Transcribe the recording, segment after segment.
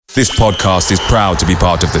This podcast is proud to be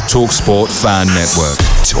part of the TalkSport Fan Network.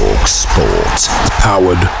 TalkSport.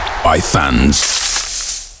 Powered by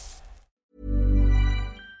fans.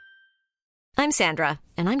 I'm Sandra,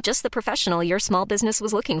 and I'm just the professional your small business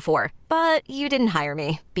was looking for. But you didn't hire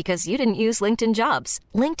me because you didn't use LinkedIn Jobs.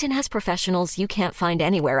 LinkedIn has professionals you can't find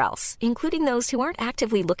anywhere else, including those who aren't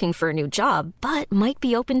actively looking for a new job, but might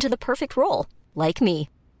be open to the perfect role, like me.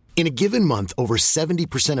 In a given month, over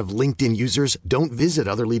 70% of LinkedIn users don't visit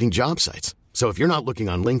other leading job sites. So if you're not looking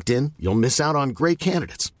on LinkedIn, you'll miss out on great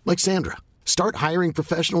candidates like Sandra. Start hiring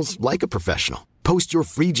professionals like a professional. Post your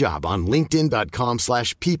free job on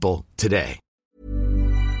linkedin.com/people today.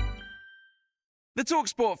 The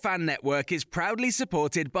TalkSport Fan Network is proudly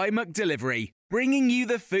supported by McDelivery, bringing you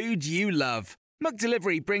the food you love.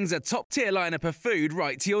 McDelivery brings a top-tier lineup of food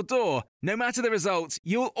right to your door. No matter the result,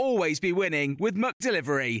 you'll always be winning with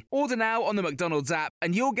McDelivery. Order now on the McDonald's app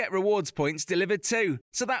and you'll get rewards points delivered too.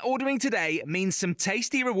 So that ordering today means some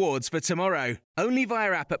tasty rewards for tomorrow. Only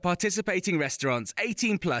via app at participating restaurants.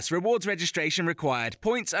 18 plus. Rewards registration required.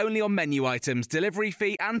 Points only on menu items. Delivery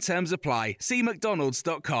fee and terms apply. See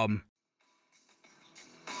mcdonalds.com.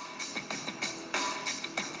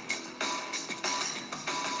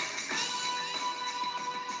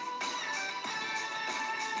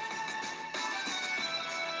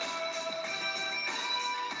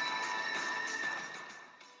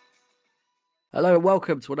 Hello and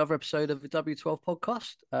welcome to another episode of the W12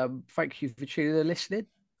 podcast. Thank you for tuning in and listening.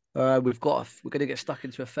 We're going to get stuck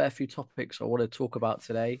into a fair few topics I want to talk about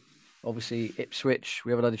today. Obviously, Ipswich,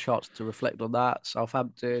 we haven't had a chance to reflect on that.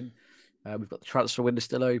 Southampton, we've got the transfer window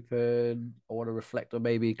still open. I want to reflect on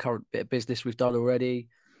maybe current bit of business we've done already.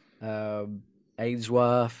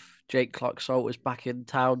 Ainsworth, Jake Clark-Salt is back in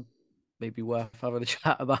town. Maybe worth having a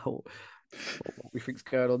chat about what we think's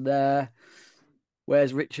going on there.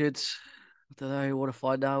 Where's Richards? I don't know. I want to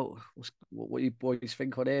find out what you boys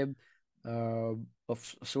think on him. I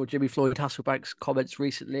saw Jimmy Floyd Hasselbank's comments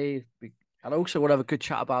recently. And I also want to have a good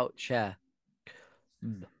chat about Chair.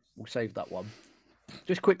 We'll save that one.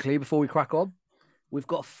 Just quickly, before we crack on, we've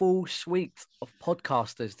got a full suite of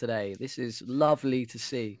podcasters today. This is lovely to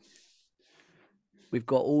see. We've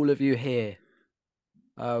got all of you here.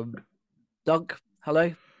 Dunk,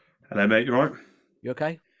 hello. Hello, mate. You all right? You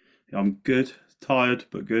okay? I'm good. Tired,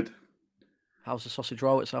 but good. How's the sausage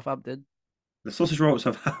roll at Southampton? The sausage roll at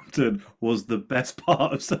Southampton was the best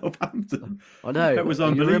part of Southampton. I know. It was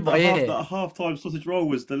unbelievable. That half-time sausage roll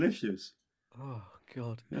was delicious. Oh,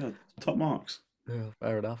 God. Yeah, top marks. Yeah,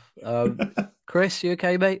 fair enough. Chris, you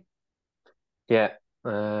okay, mate? Yeah.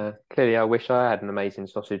 Clearly, I wish I had an amazing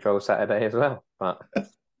sausage roll Saturday as well. But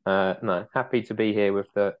no, happy to be here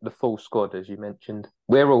with the full squad, as you mentioned.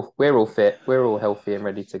 We're all fit. We're all healthy and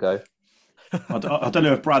ready to go. I don't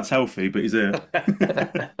know if Brad's healthy, but he's here.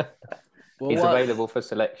 He's available for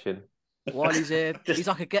selection. While he's here, he's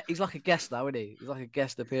like a guest now, isn't he? He's like a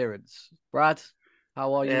guest appearance. Brad,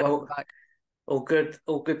 how are you? Yeah, Welcome back. All good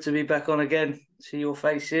to be back on again. See your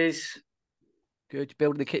faces. Good.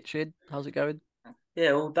 Building the kitchen. How's it going?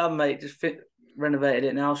 Yeah, all done, mate. Just renovated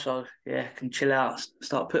it now, so yeah, can chill out.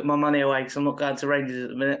 Start putting my money away because I'm not going to Rangers at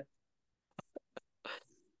the minute.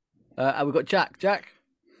 And we've got Jack. Jack.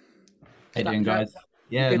 How you doing, guys?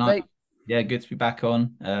 Yeah, good, mate? Yeah, good to be back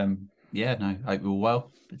on. Hope we're all well.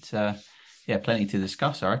 But plenty to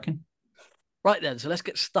discuss, I reckon. Right then, so let's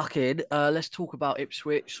get stuck in. Let's talk about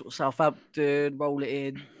Ipswich, sort of Southampton, roll it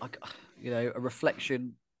in. A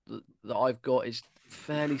reflection that I've got is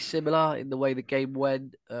fairly similar in the way the game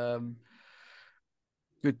went. Good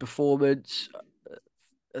performance.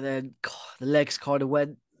 And then the legs kind of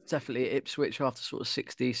went. Definitely at Ipswich after sort of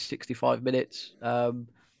 60, 65 minutes.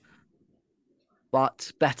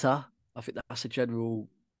 But better. I think that's a general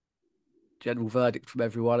verdict from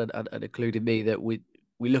everyone, and including me, that we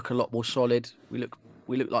look a lot more solid. We look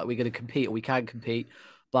like we're going to compete, or we can compete,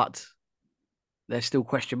 but there's still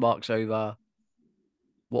question marks over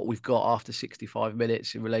what we've got after 65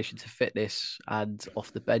 minutes in relation to fitness and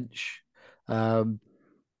off the bench. Doug,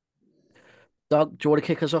 do you want to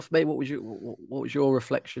kick us off, mate? What was your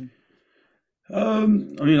reflection?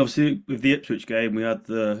 Obviously, with the Ipswich game, we had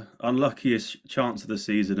the unluckiest chance of the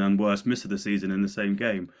season and worst miss of the season in the same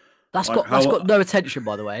game. That's got no attention,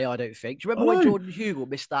 by the way, I don't think. Do you remember when Jordan Hugill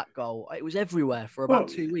missed that goal? It was everywhere for about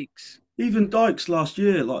 2 weeks. Even Dykes last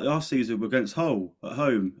year, like last season against Hull at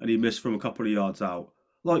home, and he missed from a couple of yards out.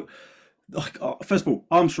 First of all,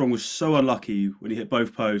 Armstrong was so unlucky when he hit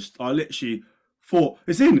both posts. I literally thought,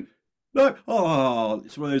 it's in! No,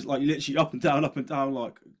 it's one of those, like, literally up and down,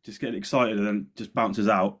 like, just getting excited, and then just bounces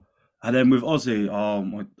out. And then with Ozzy,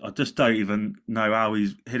 I just don't even know how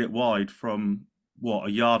he's hit it wide from what,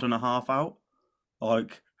 a yard and a half out.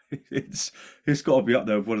 Like it's got to be up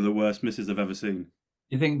there with one of the worst misses I've ever seen.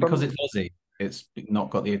 You think because it's Aussie, it's not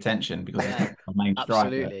got the attention because it's not the main striker?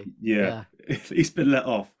 Absolutely. Yeah. He's been let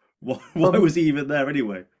off. Why was he even there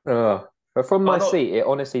anyway? But from my seat, it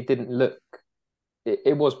honestly didn't look.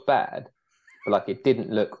 It was bad, but like it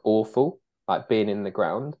didn't look awful. Like being in the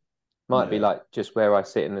ground might be like just where I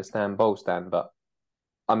sit in the bowl stand. But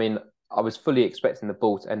I mean, I was fully expecting the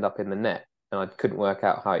ball to end up in the net, and I couldn't work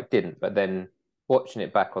out how it didn't. But then watching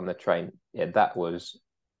it back on the train, that was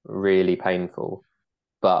really painful.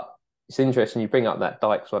 But it's interesting you bring up that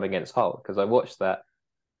Dykes one against Hull because I watched that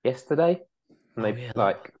yesterday, and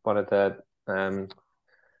like one of the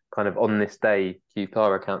kind of on this day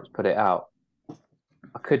QPR accounts put it out.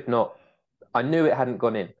 I knew it hadn't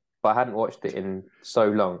gone in, but I hadn't watched it in so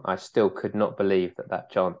long. I still could not believe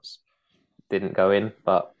that chance didn't go in.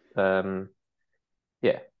 But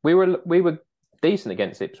we were decent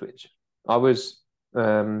against Ipswich. I was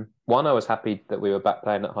I was happy that we were back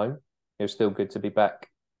playing at home. It was still good to be back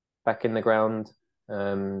in the ground.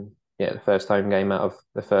 The first home game out of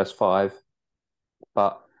the first 5,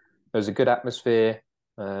 but it was a good atmosphere.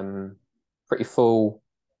 Pretty full.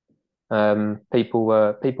 People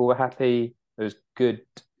were happy. There was good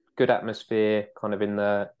atmosphere, kind of in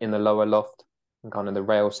the lower loft and kind of the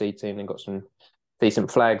rail seating, and got some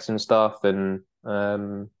decent flags and stuff, and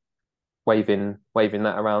waving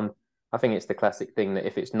that around. I think it's the classic thing that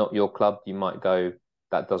if it's not your club, you might go,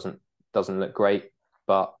 that doesn't look great.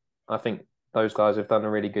 But I think those guys have done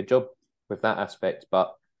a really good job with that aspect.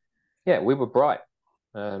 But yeah, we were bright.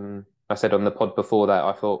 I said on the pod before that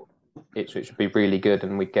I thought Ipswich would be really good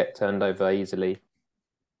and we'd get turned over easily.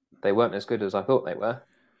 They weren't as good as I thought they were.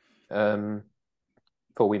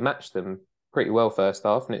 Before we matched them pretty well first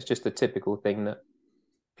half, and it's just a typical thing that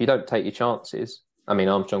if you don't take your chances, I mean,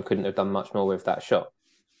 Armstrong couldn't have done much more with that shot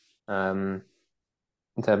in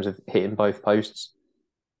terms of hitting both posts.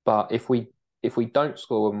 But if we don't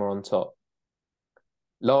score when we're on top,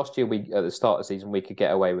 last year at the start of the season we could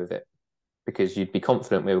get away with it because you'd be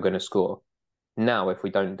confident we were going to score. Now, if we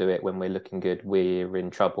don't do it when we're looking good, we're in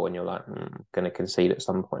trouble, and you're like, going to concede at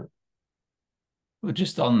some point. Well,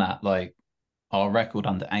 just on that, like our record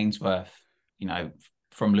under Ainsworth,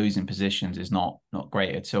 from losing positions is not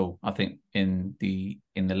great at all. I think in the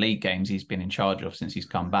league games he's been in charge of since he's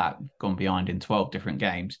come back, gone behind in 12 different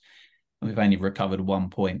games. We've only recovered 1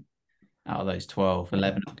 point out of those 12.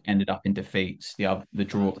 11 ended up in defeats. The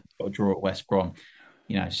draw at West Brom.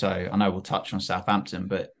 So I know we'll touch on Southampton,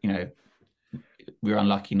 but we were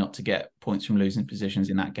unlucky not to get points from losing positions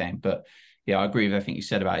in that game. But yeah, I agree with everything you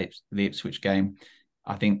said about the Ipswich game.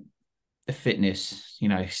 I think the fitness,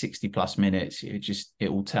 60 plus minutes, it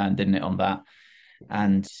all turned, didn't it, on that?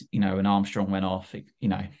 And, when Armstrong went off,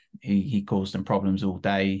 he caused them problems all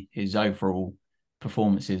day. His overall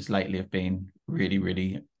performances lately have been really,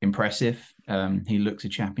 really impressive. He looks a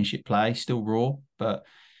championship play, still raw, but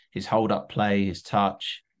his hold-up play, his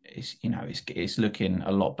touch, it's looking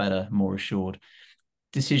a lot better, more assured.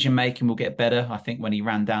 Decision-making will get better. I think when he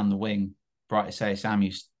ran down the wing, Bright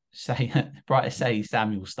Samuel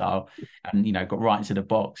style, and got right into the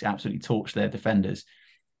box, absolutely torched their defenders.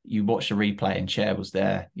 You watch the replay and Chair was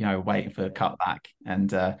there, waiting for a cutback. And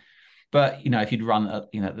but if you'd run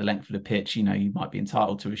at the length of the pitch, you might be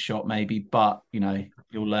entitled to a shot maybe, but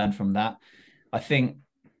you'll learn from that. I think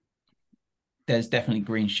there's definitely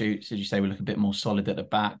green shoots. As you say, we look a bit more solid at the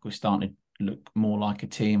back. We're starting to look more like a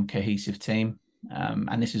team, cohesive team.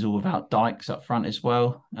 And this is all about Dykes up front as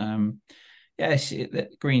well.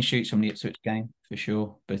 Green shoots from the Ipswich game for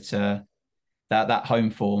sure. But that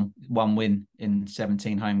home form, 1 win in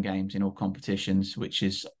 17 home games in all competitions, which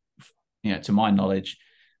is, to my knowledge,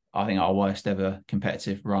 I think our worst ever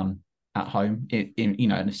competitive run at home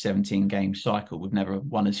in a 17 game cycle. We've never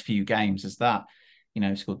won as few games as that.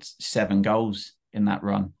 Scored 7 goals in that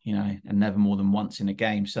run, and never more than once in a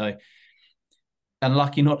game. So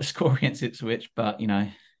unlucky not to score against Ipswich, but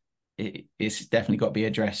it's definitely got to be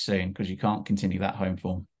addressed soon because you can't continue that home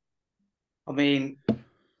form. I mean,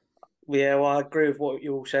 I agree with what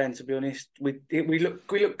you're all saying. To be honest, we look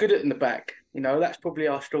good in the back. That's probably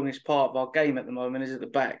our strongest part of our game at the moment is at the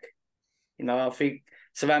back. I think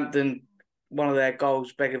Southampton, one of their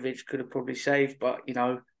goals, Begovic could have probably saved, but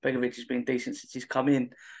Begovic has been decent since he's come in.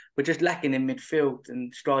 We're just lacking in midfield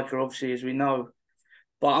and striker, obviously, as we know.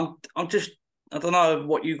 But I don't know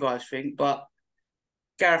what you guys think, but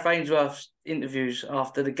Gareth Ainsworth's interviews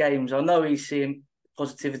after the games, I know he's seeing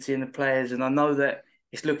positivity in the players, and I know that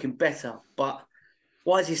it's looking better. But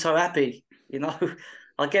why is he so happy?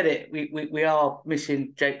 I get it. We are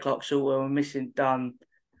missing Jake Clark-Salter, we're missing Dunn,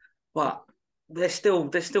 but there's still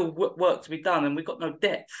work to be done, and we've got no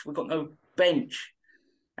depth, we've got no bench,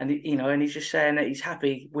 and and he's just saying that he's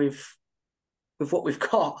happy with what we've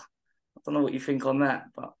got. I don't know what you think on that,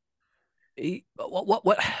 but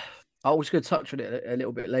what I was going to touch on it a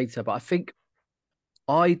little bit later, but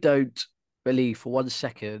I don't believe for 1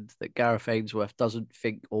 second that Gareth Ainsworth doesn't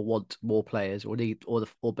think or want more players or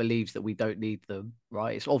believes that we don't need them.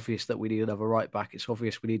 Right? It's obvious that we need another right back. It's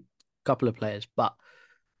obvious we need a couple of players, but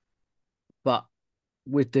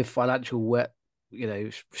with the financial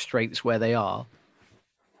restraints where they are,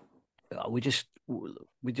 we just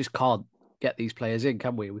can't get these players in,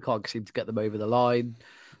 can we? We can't seem to get them over the line.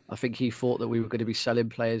 I think he thought that we were going to be selling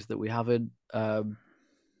players that we haven't. And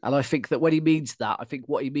I think that when he means that, I think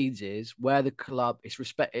what he means is where the club is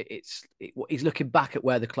he's looking back at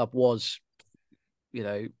where the club was,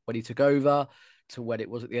 when he took over, to when it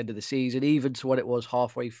was at the end of the season, even to what it was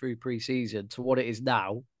halfway through pre-season, to what it is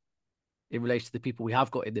now in relation to the people we have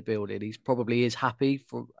got in the building. He's probably is happy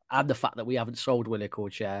and the fact that we haven't sold Willock or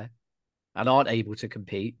Chair and aren't able to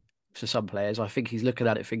compete for some players. I think he's looking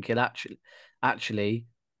at it thinking, actually,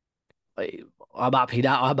 I'm happy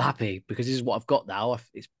now. I'm happy because this is what I've got now.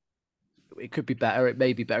 It could be better. It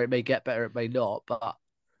may be better. It may get better. It may not. But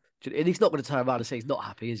and he's not going to turn around and say he's not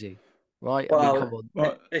happy, is he? Right? Well, come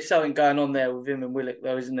on. There's something going on there with him and Willock,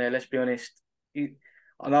 though, isn't there? Let's be honest.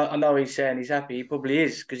 I know he's saying he's happy. He probably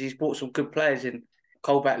is because he's brought some good players in.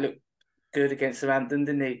 Colback looked good against Southampton,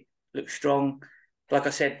 didn't he? Looked strong. Like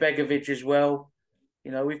I said, Begovic as well.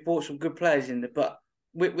 We've brought some good players in there. But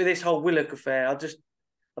with this whole Willock affair, I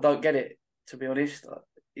don't get it, to be honest.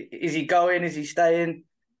 Is he going? Is he staying?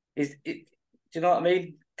 Do you know what I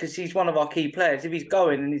mean? Because he's one of our key players. If he's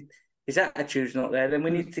going and his attitude's not there, then we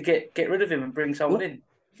need to get rid of him and bring someone in.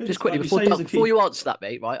 Just quickly, before you answer that,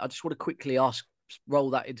 mate, right? I just want to quickly roll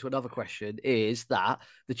that into another question, is that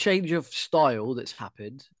the change of style that's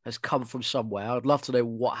happened has come from somewhere. I'd love to know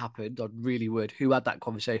what happened. I really would. Who had that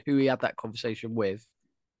conversation? Who he had that conversation with?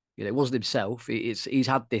 It wasn't himself. He's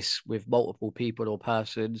had this with multiple people or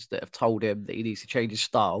persons that have told him that he needs to change his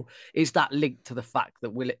style. Is that linked to the fact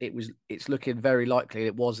that it's looking very likely, and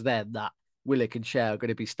it was then, that Willock and Cher are going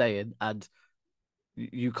to be staying, and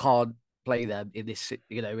you can't play them in this,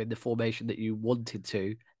 in the formation that you wanted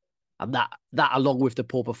to, and that along with the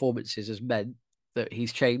poor performances has meant that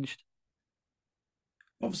he's changed?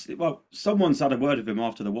 Obviously, well, someone's had a word with him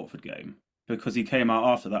after the Watford game, because he came out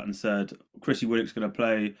after that and said, Chrissy Willock's going to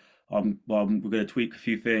play. We're going to tweak a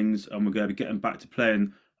few things, and we're going to be getting back to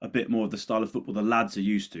playing a bit more of the style of football the lads are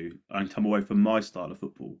used to, and come away from my style of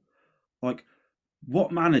football. Like,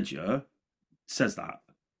 what manager says that?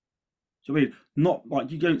 Do you know what I mean? Not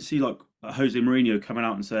like, you don't see like Jose Mourinho coming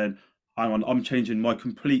out and saying, hang on, I'm changing my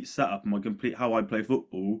complete setup and my complete how I play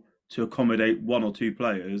football to accommodate one or two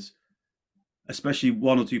players, especially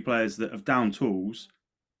one or two players that have down tools,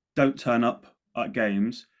 don't turn up at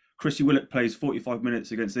games. Chrissy Willock plays 45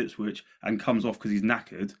 minutes against Ipswich and comes off because he's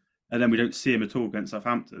knackered, and then we don't see him at all against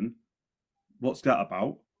Southampton. What's that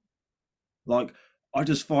about? Like, I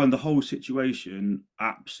just find the whole situation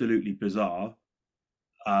absolutely bizarre.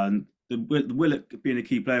 And the Willock being a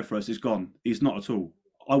key player for us is gone. He's not at all.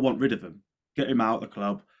 I want rid of him. Get him out of the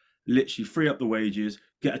club. Literally free up the wages.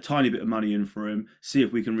 Get a tiny bit of money in for him. See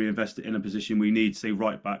if we can reinvest it in a position we need, say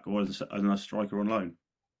right back or as a striker on loan.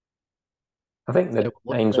 I think the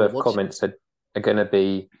Ainsworth comments are going to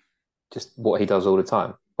be just what he does all the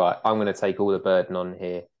time. Right, I'm going to take all the burden on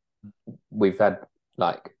here. We've had,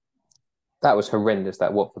 that was horrendous,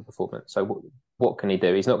 that Watford performance. So what can he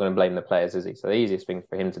do? He's not going to blame the players, is he? So the easiest thing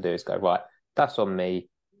for him to do is go, right, that's on me.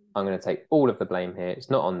 I'm going to take all of the blame here. It's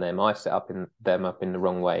not on them. I set them up in the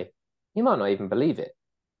wrong way. You might not even believe it,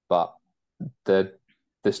 but the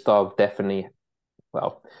style definitely,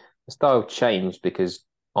 the style changed because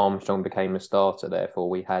Armstrong became a starter. Therefore,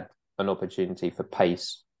 we had an opportunity for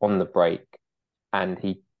pace on the break, and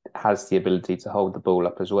he has the ability to hold the ball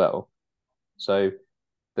up as well. So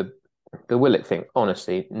the Willock thing,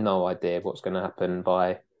 honestly, no idea what's going to happen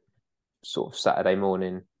by sort of Saturday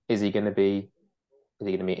morning. Is he going to be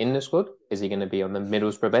in the squad? Is he going to be on the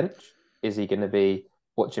Middlesbrough bench? Is he going to be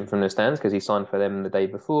watching from the stands because he signed for them the day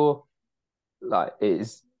before? And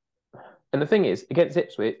the thing is, against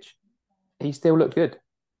Ipswich, he still looked good.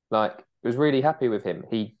 I was really happy with him.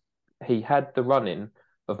 He had the running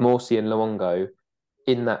of Morsey and Luongo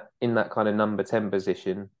in that kind of number 10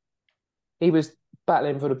 position. He was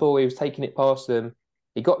battling for the ball. He was taking it past them.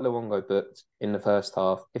 He got Luongo booked in the first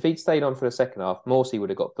half. If he'd stayed on for the second half, Morsey would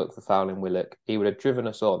have got booked for fouling Willock. He would have driven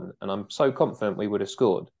us on, and I'm so confident we would have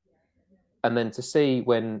scored. And then to see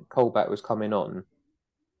when Colback was coming on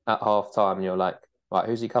at half-time, you're like, right,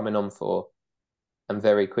 who's he coming on for? and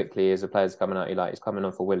very quickly as a player's coming out, you're like, he's coming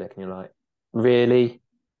on for Willock, and you're like, really?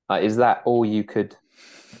 Like, is that all you could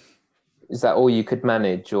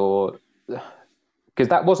manage? Or because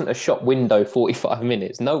that wasn't a shop window 45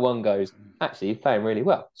 minutes. No one goes, actually, he's playing really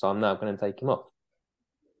well, so I'm now going to take him off.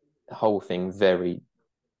 The whole thing very,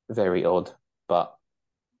 very odd, but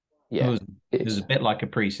yeah, it was a bit like a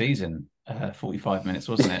pre-season 45 minutes,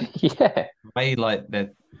 wasn't it? Yeah,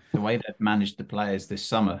 the way they've managed the players this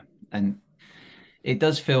summer, and it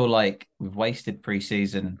does feel like we've wasted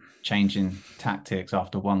pre-season changing tactics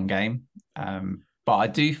after one game. But I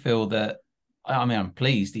do feel that, I'm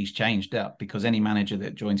pleased he's changed up, because any manager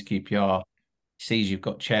that joins QPR sees you've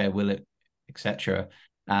got Chair, Willock, etc.,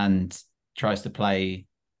 and tries to play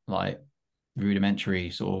like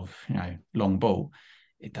rudimentary sort of, long ball,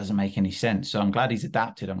 it doesn't make any sense. So I'm glad he's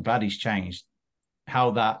adapted. I'm glad he's changed.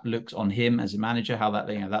 How that looks on him as a manager, how that,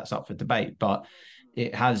 that's up for debate, but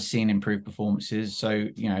it has seen improved performances. So,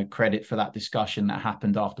 credit for that discussion that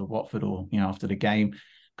happened after Watford, or, after the game,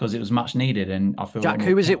 because it was much needed. And I feel Jack,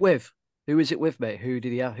 who was it with? Who was it with, mate? Who do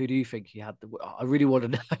you think he had? I really want to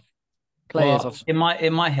know. Players. Well,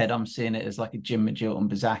 in my head, I'm seeing it as like a Jim Magilton,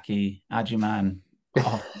 Bazaki, Adjuman.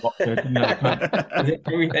 Watford,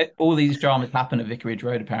 all these dramas happen at Vicarage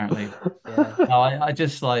Road, apparently. Yeah.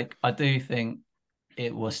 I do think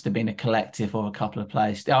it was to be a collective of a couple of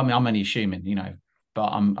players. I mean, I'm only assuming, but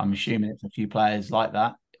I'm assuming it's a few players like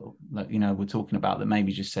that. We're talking about that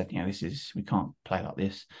maybe just said, we can't play like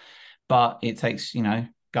this. But it takes,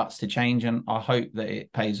 guts to change, and I hope that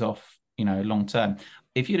it pays off, long term.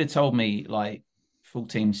 If you'd have told me like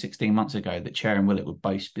 14, 16 months ago that Chair and Willock would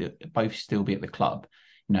both still be at the club,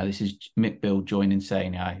 this is Mick Bill joining,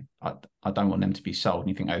 saying, I don't want them to be sold. And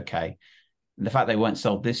you think, okay. And the fact they weren't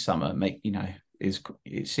sold this summer,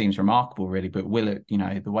 it seems remarkable, really. But Willock,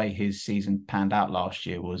 the way his season panned out last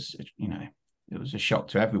year was, it was a shock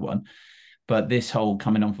to everyone. But this whole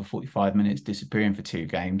coming on for 45 minutes, disappearing for 2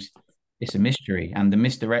 games, it's a mystery. And the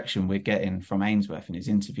misdirection we're getting from Ainsworth in his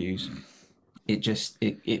interviews,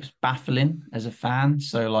 it's baffling as a fan.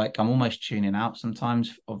 So like, I'm almost tuning out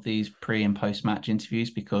sometimes of these pre and post match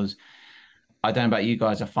interviews, because I don't know about you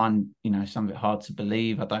guys, I find some of it hard to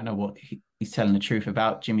believe. I don't know what he's telling the truth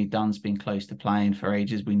about. Jimmy Dunn's been close to playing for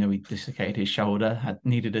ages. We know he dislocated his shoulder,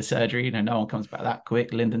 needed a surgery. No one comes back that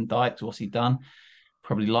quick. Lyndon Dykes, what's he done?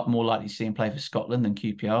 Probably a lot more likely to see him play for Scotland than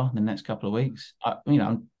QPR in the next couple of weeks.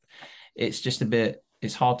 It's just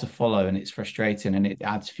it's hard to follow, and it's frustrating, and it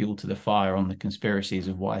adds fuel to the fire on the conspiracies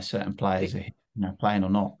of why certain players are playing or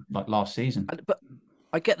not, like last season. But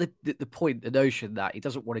I get the point, the notion that he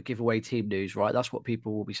doesn't want to give away team news, right? That's what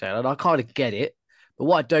people will be saying, and I kind of get it. But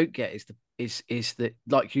what I don't get is that,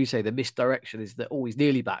 like you say, the misdirection is that he's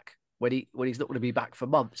nearly back when he's not going to be back for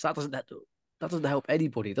months. That doesn't help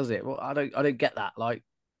anybody, does it? Well, I don't get that. Like,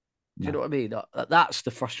 do you know what I mean? That's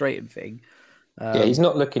the frustrating thing. He's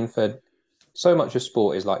not looking for. So much of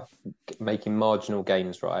sport is like making marginal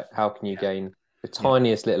gains, right? How can you gain the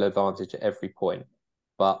tiniest little advantage at every point?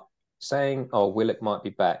 But saying, Willock might be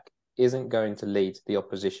back, isn't going to lead to the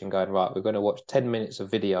opposition going, right, we're going to watch 10 minutes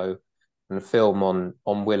of video and film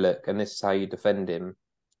on Willock, and this is how you defend him.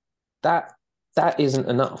 That isn't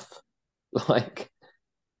enough. Like,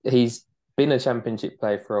 he's been a championship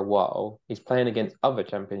player for a while. He's playing against other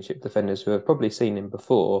championship defenders who have probably seen him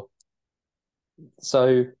before.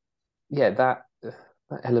 So yeah, that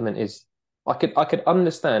element is. I could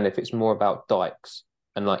understand if it's more about Dykes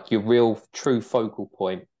and like your real true focal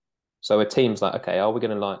point. So a team's like, okay, QPR are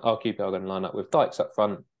going to line up with Dykes up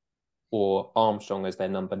front or Armstrong as their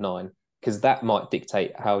number 9, because that might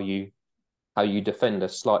dictate how you defend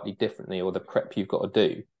us slightly differently, or the prep you've got to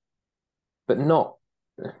do. But not,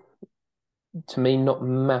 to me, not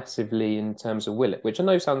massively in terms of Willock, which I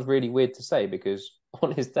know sounds really weird to say, because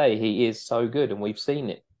on his day he is so good and we've seen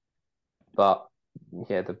it. But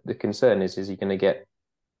yeah, the concern is he going to get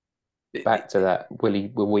back to that?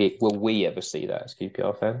 Will we ever see that as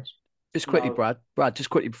QPR fans? Just quickly, Brad, just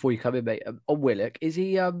quickly before you come in, mate, on Willock, do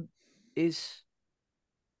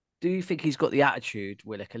you think he's got the attitude,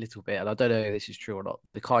 Willock, a little bit? And I don't know if this is true or not.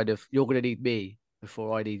 The kind of, you're going to need me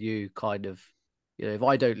before I need you, kind of, if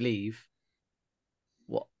I don't leave,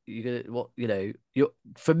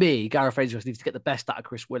 for me, Gareth Ainsworth needs to get the best out of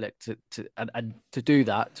Chris Willock and to do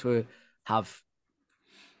that,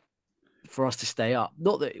 for us to stay up.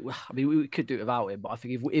 Not that, I mean, we could do it without him, but I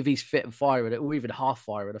think if he's fit and firing, or even half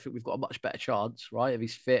firing, I think we've got a much better chance, right? If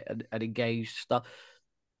he's fit and engaged stuff.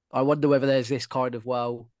 I wonder whether there's this kind of,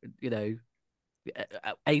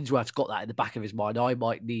 Ainsworth's got that in the back of his mind. I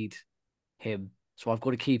might need him, so I've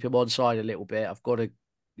got to keep him on side a little bit. I've got to,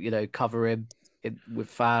 cover him. with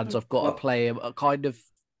fans. I've got to play him. A kind of.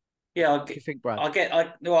 Yeah, what do you think, Brad?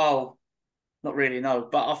 Well, not really, no,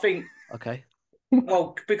 but I think. Okay.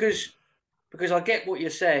 Well, because I get what you're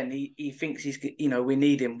saying. He thinks we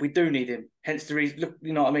need him. We do need him. Hence the reason. Look,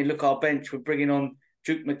 you know what I mean. Look at our bench. We're bringing on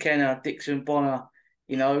Duke McKenna, Dixon Bonner.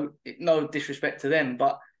 No disrespect to them,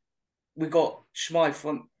 but we got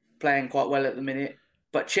Schmeiff playing quite well at the minute.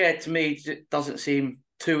 But Chair, to me, doesn't seem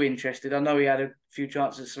too interested. I know he had a few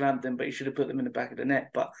chances to slam them, but he should have put them in the back of the net.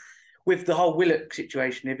 But with the whole Willock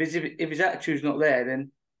situation, if his attitude's not there,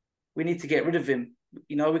 then we need to get rid of him.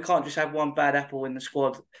 We can't just have one bad apple in the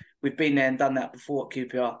squad. We've been there and done that before at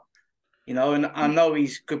QPR. And I know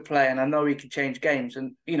he's a good player and I know he can change games.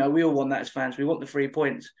 And, we all want that as fans. We want the 3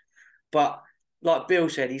 points. But like Bill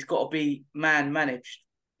said, he's got to be man-managed.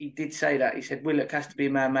 He did say that. He said Willock has to be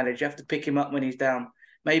man-managed. You have to pick him up when he's down.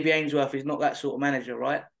 Maybe Ainsworth is not that sort of manager,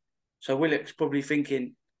 right? So Willock's probably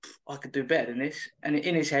thinking, I could do better than this. And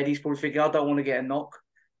in his head, he's probably thinking, I don't want to get a knock.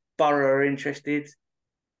 Borough are interested.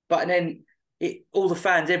 But then all the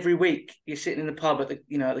fans every week, you're sitting in the pub at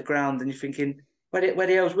the ground and you're thinking, where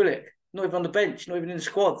the hell's Willock? Not even on the bench, not even in the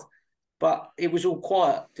squad. But it was all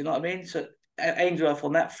quiet. Do you know what I mean? So Ainsworth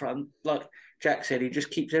on that front, like Jack said, he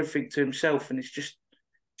just keeps everything to himself, and it's just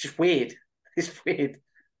weird. It's weird.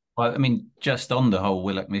 Well, I mean, just on the whole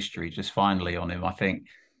Willock mystery, just finally on him, I think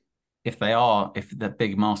if the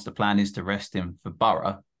big master plan is to rest him for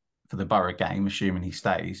the Borough game, assuming he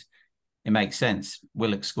stays, it makes sense.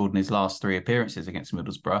 Willock scored in his last 3 appearances against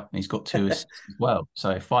Middlesbrough, and he's got 2 assists as well.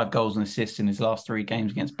 So 5 goals and assists in his last 3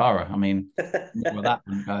 games against Borough. I mean, well, that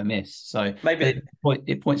wouldn't go amiss. So maybe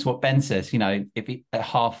it points to what Ben says. If he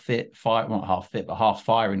half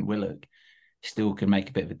firing Willock still can make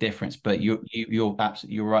a bit of a difference. But you're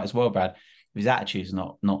absolutely right as well, Brad. If his attitude's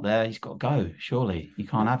not there, he's got to go. Surely you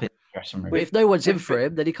can't have it. If no one's in for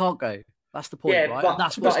him, then he can't go. That's the point, right? And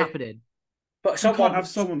that's what's happening. But you can't have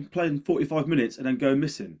someone playing 45 minutes and then go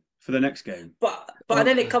missing for the next game. But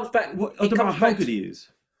then it comes back. I don't know how good he is.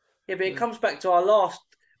 Yeah, but it comes back to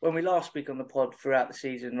when we last speak on the pod throughout the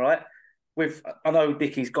season, right? I know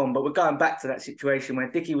Dickie's gone, but we're going back to that situation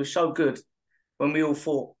where Dickie was so good when we all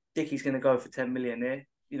thought Dickie's going to go for 10 million here,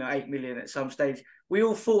 8 million at some stage. We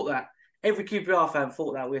all thought that. Every QPR fan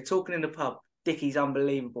thought that. We were talking in the pub. Dickie's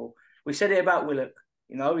unbelievable. We said it about Willock.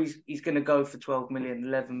 He's going to go for 12 million,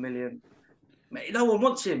 11 million. No one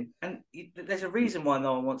wants him, and there's a reason why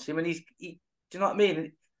no one wants him. And do you know what I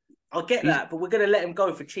mean? I get that, but we're going to let him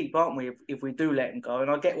go for cheap, aren't we? If we do let him go, and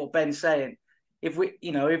I get what Ben's saying. If we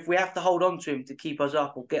have to hold on to him to keep us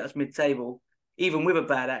up or get us mid-table, even with a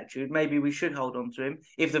bad attitude, maybe we should hold on to him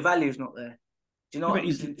if the value's not there. Do you know?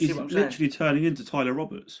 He's literally turning into Tyler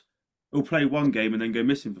Roberts. He'll play 1 game and then go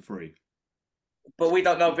missing for 3. But we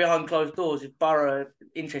don't know behind closed doors if Borough are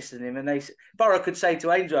interested in him, and Borough could say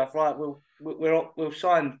to Ainsworth, right, we'll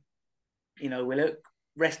sign, Willock,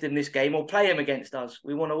 rest him this game or play him against us.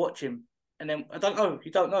 We want to watch him. And then I don't know.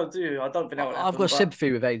 You don't know, do you? I don't think that would happen. I've got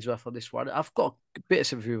sympathy with Ainsworth on this one. I've got a bit of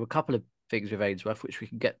sympathy with a couple of things with Ainsworth, which we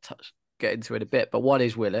can get into in a bit. But one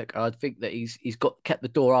is Willock. I think that he's kept the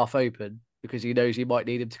door half open because he knows he might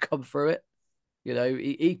need him to come through it.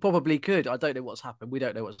 He probably could. I don't know what's happened. We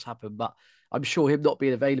don't know what's happened, but I'm sure him not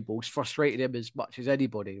being available has frustrated him as much as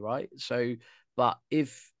anybody, right? So, but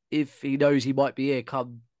if he knows he might be here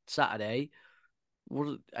come Saturday,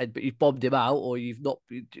 but you've bombed him out, or you've not,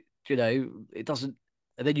 it doesn't,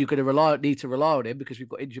 and then you're going to need to rely on him because we've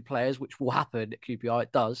got injured players, which will happen at QPR.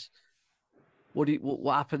 It does.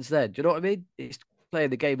 What happens then? Do you know what I mean? It's playing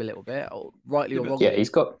the game a little bit, or rightly or wrongly. Yeah, he's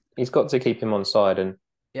got to keep him on side, and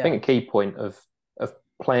I think a key point of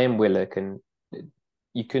playing Willock, and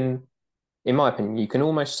you can, in my opinion, you can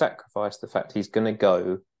almost sacrifice the fact he's going to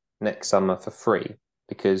go next summer for free,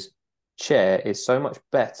 because Chair is so much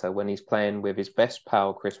better when he's playing with his best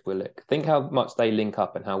pal, Chris Willock. Think how much they link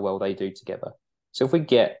up and how well they do together. So if we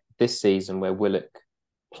get this season where Willock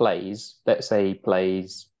plays, let's say he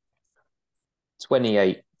plays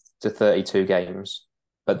 28 to 32 games,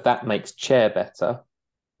 but that makes Chair better,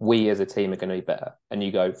 we as a team are going to be better. And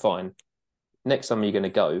you go, fine, next summer you're going to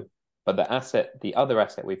go, but the other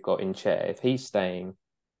asset we've got in Chair, if he's staying,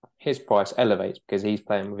 his price elevates because he's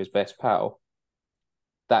playing with his best pal.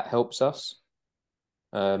 That helps us.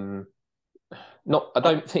 I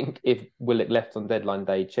don't think if Willock left on deadline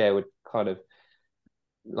day, Chair would kind of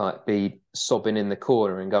like be sobbing in the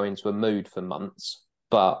corner and go into a mood for months.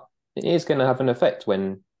 But it is going to have an effect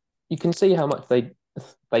when you can see how much they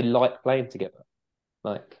like playing together.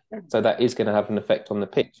 So that is going to have an effect on the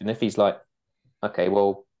pitch. And if he's like, okay,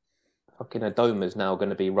 well, fucking Adoma's now going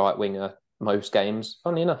to be right winger most games.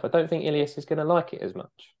 Funny enough, I don't think Ilias is going to like it as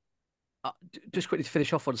much. Just quickly to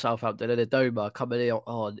finish off on Southampton and Adoma coming in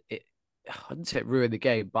on it. I didn't say it ruined the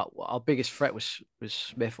game, but our biggest threat was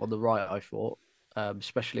Smith on the right. I thought,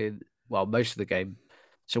 especially in, most of the game.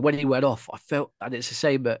 So when he went off, I felt, and it's the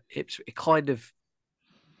same at Ipswich.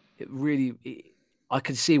 I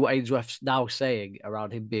can see what Ainsworth's now saying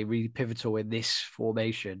around him being really pivotal in this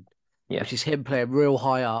formation, which is him playing real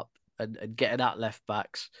high up and getting at left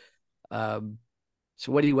backs. So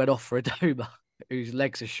when he went off for Adoma, whose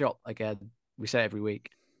legs are shot again, we say every week,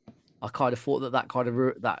 I kind of thought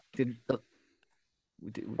that didn't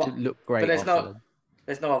look great. But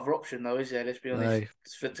there's no other option though, is there? Let's be honest,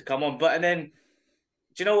 for it to come on. But and then,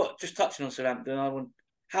 do you know what? Just touching on Southampton,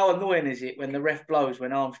 how annoying is it when the ref blows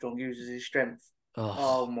when Armstrong uses his strength?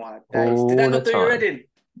 Oh my days! Did that not do your head in?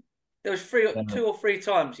 There was 2 or 3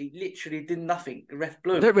 times he literally did nothing. The ref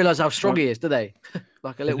blew. They don't realise how strong he is, do they?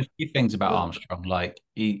 Like a little. Few things about Armstrong, like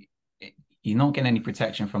you're not getting any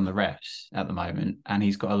protection from the refs at the moment, and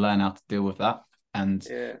he's got to learn how to deal with that. And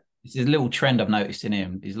it's a little trend I've noticed in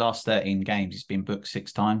him. His last 13 games, he's been booked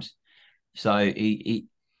 6 times. So you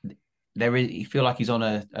feel like he's on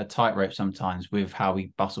a tightrope sometimes with how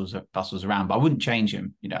he bustles around. But I wouldn't change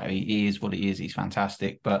him. You know, he is what he is. He's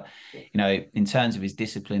fantastic. But in terms of his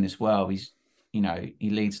discipline as well, he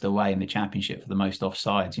leads the way in the Championship for the most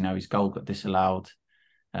offsides. His goal got disallowed.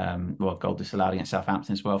 Goal disallowed against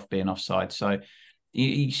Southampton as well for being offside. So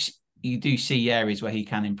you do see areas where he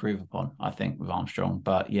can improve upon, I think, with Armstrong.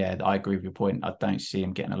 But yeah, I agree with your point. I don't see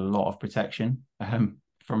him getting a lot of protection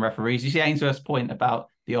from referees. You see Ainsworth's point about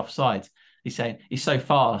the offside. He's saying he's so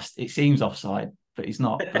fast, it seems offside, but he's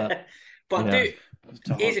not. But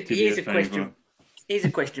here's a question. Here's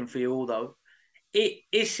a question for you all though.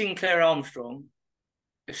 Is Sinclair Armstrong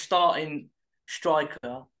a starting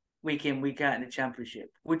striker week in, week out in the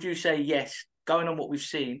Championship? Would you say yes, going on what we've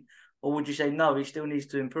seen, or would you say no, he still needs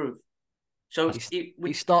to improve? So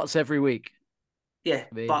he starts every week. Yeah,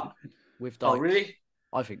 but with Dykes. Oh, really?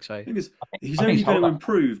 I think so. He's only going to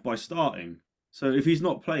improve by starting. So if he's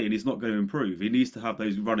not playing, he's not going to improve. He needs to have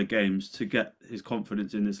those run of games to get his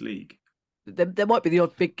confidence in this league. There might be the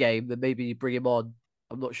odd big game that maybe you bring him on.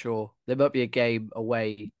 I'm not sure. There might be a game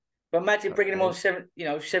away. But imagine bringing him on 70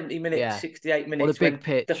 minutes, 68 minutes. On a big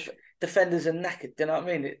pitch. Defenders are knackered. Do you know what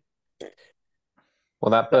I mean?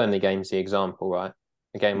 Well, that Burnley game's the example, right?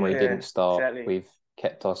 A game where he didn't start. Exactly. We've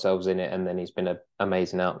kept ourselves in it, and then he's been an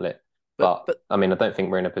amazing outlet. But I mean, I don't think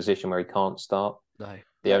we're in a position where he can't start. No.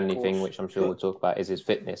 The only thing which I'm sure we'll talk about is his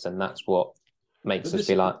fitness, and that's what makes us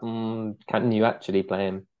be like, can you actually play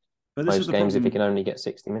him most games if he can only get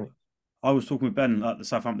 60 minutes? I was talking with Ben at the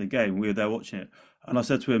Southampton game. We were there watching it, and I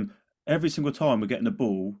said to him, every single time we're getting the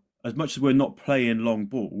ball, as much as we're not playing long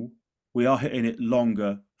ball, we are hitting it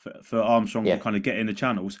longer for Armstrong to kind of get in the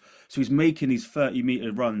channels. So he's making these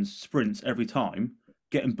 30-metre runs, sprints every time,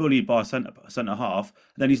 getting bullied by a centre half,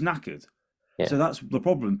 and then he's knackered. Yeah. So that's the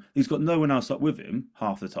problem. He's got no one else up with him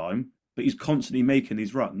half the time, but he's constantly making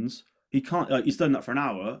these runs. He can't. He's done that for an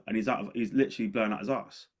hour, and he's literally blowing out his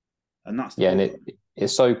ass. And that's the problem. And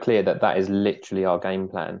it's so clear that is literally our game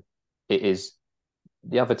plan. It is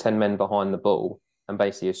the other 10 men behind the ball, and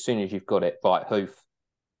basically as soon as you've got it, right, hoof.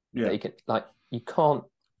 Yeah. You can't,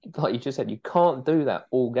 like you just said, you can't do that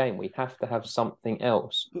all game. We have to have something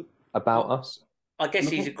else about us. I guess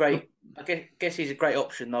he's a great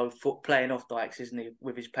option though for playing off Dykes, isn't he,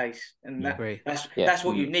 with his pace? And that's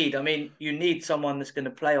what you need. I mean, you need someone that's going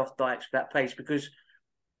to play off Dykes with that pace, because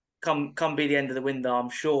come be the end of the window,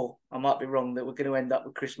 I'm sure, I might be wrong, that we're going to end up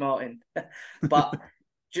with Chris Martin. But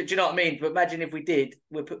do you know what I mean? But imagine if we did,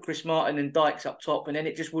 we'll put Chris Martin and Dykes up top, and then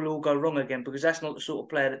it just will all go wrong again, because that's not the sort of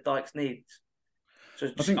player that Dykes needs. So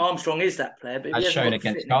Armstrong is that player, but as shown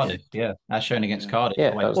against Cardiff, as shown against Cardiff.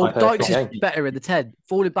 Dykes is better in the 10,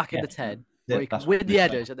 falling back in the 10, where he can win the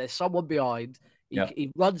headers, and there's someone behind.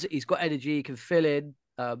 He runs it. He's got energy. He can fill in.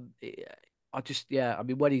 I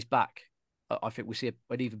mean, when he's back, I think we'll see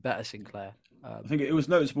an even better Sinclair. I think it was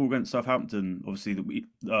noticeable against Southampton, obviously,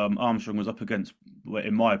 that Armstrong was up against,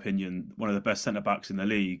 in my opinion, one of the best centre-backs in the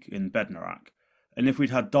league in Bednarak. And if we'd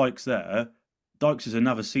had Dykes there, Dykes is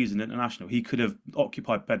another seasoned international. He could have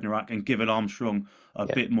occupied Bednarak and given Armstrong a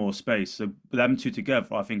bit more space. So them two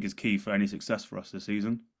together, I think, is key for any success for us this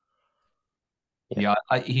season. Yeah,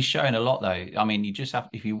 he's showing a lot though. I mean, you just have,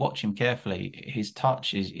 if you watch him carefully, his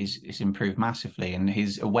touch is improved massively, and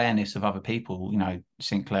his awareness of other people.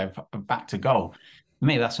 Sinclair back to goal. For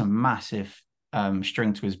me, that's a massive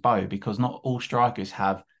string to his bow, because not all strikers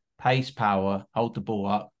have pace, power, hold the ball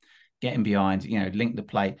up, getting behind, link the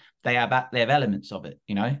play. They have elements of it.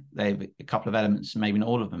 They have a couple of elements, maybe not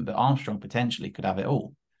all of them, but Armstrong potentially could have it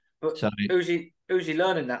all. But so who's he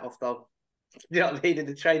learning that off though? You know what I mean, in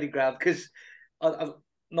the training ground, because I'm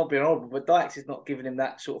not being horrible, but Dykes is not giving him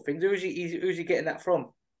that sort of thing. Who's he getting that from?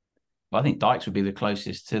 Well, I think Dykes would be the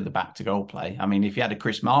closest to the back to goal play. I mean, if you had a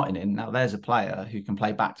Chris Martin in, now there's a player who can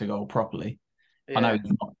play back to goal properly. Yeah. I know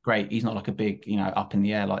he's not great. He's not like a big, up in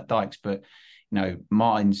the air like Dykes, but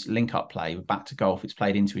Martin's link-up play with back to goal, if it's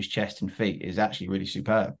played into his chest and feet, is actually really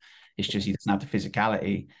superb. It's just he doesn't have the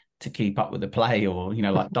physicality to keep up with the play, or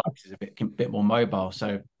like Dykes is a bit more mobile.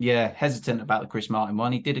 So yeah, hesitant about the Chris Martin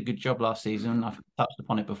one. He did a good job last season. I've touched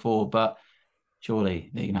upon it before, but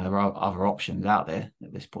surely there are other options out there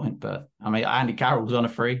at this point. But I mean, Andy Carroll's on a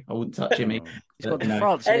free. I wouldn't touch him. He's gone to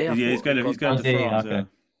France. He's going to France. Okay.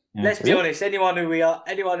 Yeah. Let's be honest. Anyone who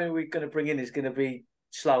we're going to bring in is going to be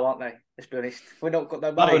slow, aren't they? Let's be honest. We're not got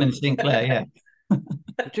no money. Owen and Sinclair, yeah.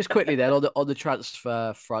 Just quickly then on the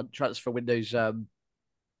transfer front, transfer windows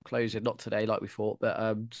closing not today like we thought,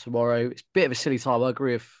 but tomorrow. It's a bit of a silly time. I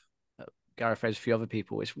agree with Gareth and a few other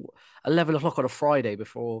people. It's 11 o'clock on a Friday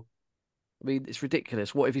before. I mean, it's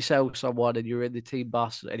ridiculous. What if you sell someone and you're in the team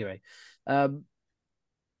bus? Anyway,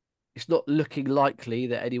 it's not looking likely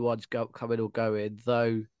that anyone's coming or going,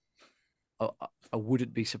 though I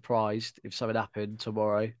wouldn't be surprised if something happened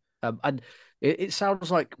tomorrow. And it sounds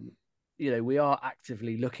like, we are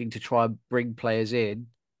actively looking to try and bring players in.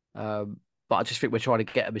 But I just think we're trying to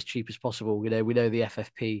get them as cheap as possible. We know the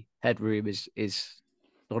FFP headroom is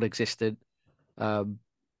non-existent. And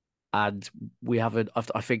we haven't,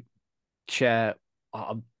 I think, Chair,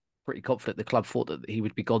 I'm pretty confident the club thought that he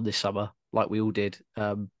would be gone this summer, like we all did.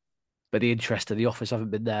 But the interest and the offers haven't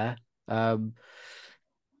been there. The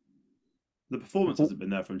performance hasn't been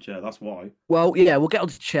there from Chair, that's why. Well, yeah, we'll get on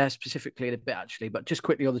to Chair specifically in a bit, actually. But just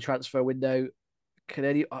quickly on the transfer window,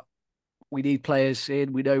 we need players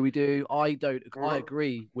in. We know we do. I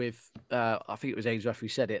agree with, I think it was Ainsworth who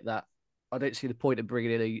said it, that I don't see the point of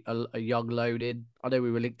bringing in a young loan in. I know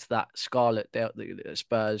we were linked to that Scarlett at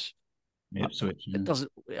Spurs. Yeah,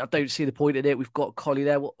 I don't see the point in it. We've got Collie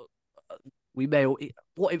there. What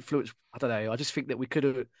influence? I don't know. I just think that we could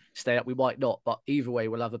have stayed up. We might not, but either way,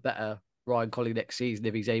 we'll have a better Ryan Collie next season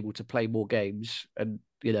if he's able to play more games and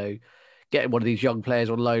getting one of these young players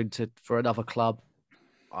on loan for another club.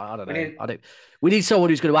 I don't know. We need someone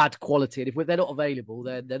who's going to add quality, and if they're not available,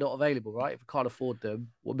 then they're not available, right? If we can't afford them,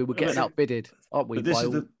 we're getting outbidded, aren't we?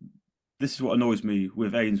 But this is what annoys me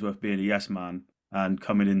with Ainsworth being a yes man and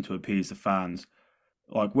coming in to appease the fans.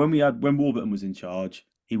 Like when Warburton was in charge,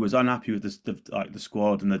 he was unhappy with the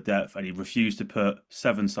squad and the depth, and he refused to put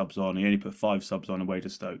 7 subs on. He only put 5 subs on away to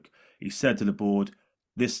Stoke. He said to the board,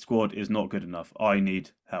 "This squad is not good enough. I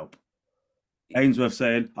need help." Ainsworth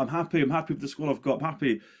saying, I'm happy with the squad I've got. I'm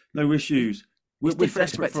happy. No issues. We're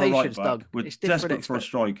desperate for a right back. Doug. We're desperate for a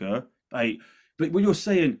striker. Hey, but when you're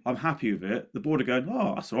saying, I'm happy with it, the board are going,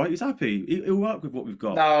 oh, that's all right. He's happy. He'll work with what we've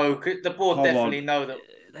got. No, the board definitely know that.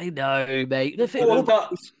 They know, mate. The thing,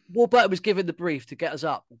 Warburton was given the brief to get us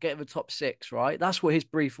up, get him the top 6, right? That's what his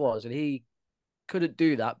brief was. And he couldn't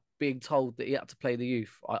do that, being told that he had to play the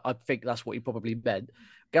youth. I think that's what he probably meant.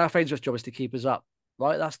 Gareth Ainsworth's job is to keep us up,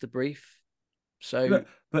 right? That's the brief. So,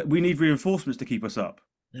 but we need reinforcements to keep us up.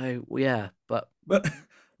 No, yeah, but we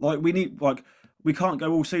can't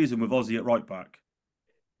go all season with Ozzy at right back.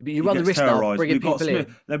 But you run the risk of bringing people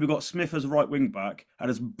in. Then we've got Smith as a right wing back, and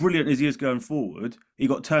as brilliant as he is going forward, he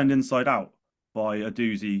got turned inside out by a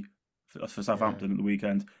doozy for Southampton at the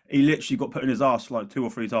weekend. He literally got put in his arse like 2 or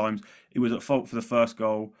 3 times. He was at fault for the first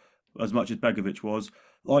goal as much as Begovic was.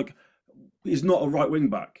 Like, he's not a right wing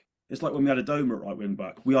back. It's like when we had a Doma at right wing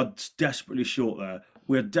back. We are desperately short there.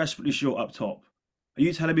 We are desperately short up top. Are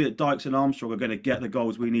you telling me that Dykes and Armstrong are going to get the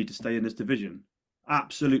goals we need to stay in this division?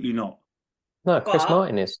 Absolutely not. No, Chris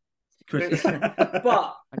Martin is.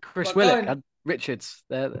 But Chris Willock and Richards.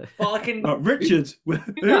 But I can. Richards.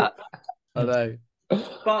 I know.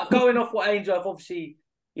 But going off what Ainsworth, obviously,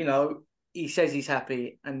 he says he's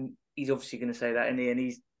happy, and he's obviously going to say that, and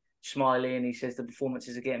he's smiley, and he says the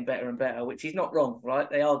performances are getting better and better, which he's not wrong, right?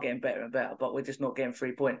 They are getting better and better, but we're just not getting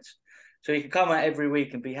 3 points. So he can come out every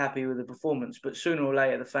week and be happy with the performance, but sooner or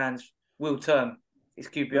later the fans will turn. It's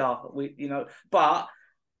QPR, But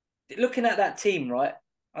looking at that team, right?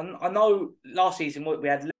 I know last season we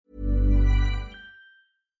had.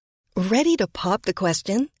 Ready to pop the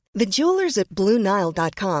question? The jewelers at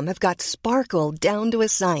BlueNile.com have got sparkle down to a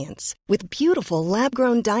science with beautiful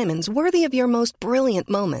lab-grown diamonds worthy of your most brilliant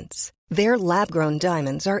moments. Their lab-grown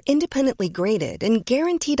diamonds are independently graded and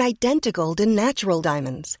guaranteed identical to natural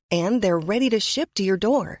diamonds, and they're ready to ship to your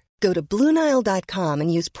door. Go to BlueNile.com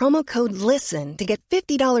and use promo code LISTEN to get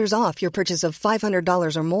 $50 off your purchase of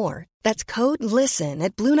 $500 or more. That's code LISTEN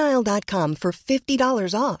at BlueNile.com for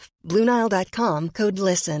 $50 off. BlueNile.com, code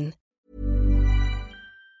LISTEN.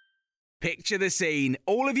 Picture the scene.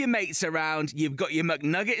 All of your mates around, you've got your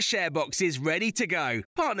McNugget share boxes ready to go.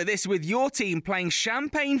 Partner this with your team playing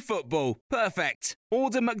champagne football. Perfect.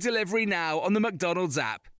 Order McDelivery now on the McDonald's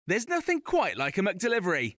app. There's nothing quite like a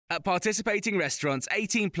McDelivery. At participating restaurants,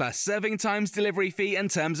 18 plus, serving times, delivery fee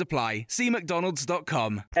and terms apply. See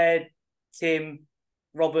mcdonalds.com. Tim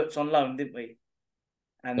Roberts on loan, didn't we?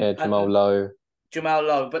 And, Jamal Lowe. Jamal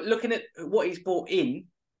Lowe. But looking at what he's brought in,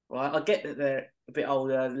 right, I get that they're a bit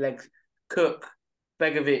older, legs. Cook,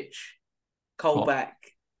 Begovic, Colback.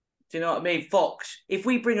 Do you know what I mean? Fox. If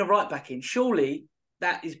we bring a right back in, surely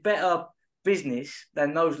that is better business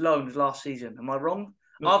than those loans last season. Am I wrong?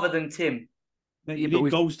 No. Other than Tim. Mate, you need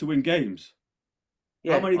goals to win games.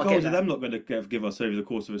 Yeah, how many goals are them not going to give us over the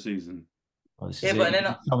course of a season? But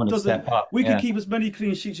then we can keep as many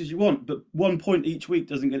clean sheets as you want, but 1 point each week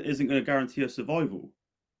isn't going to guarantee us survival.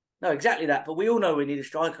 No, exactly that. But we all know we need a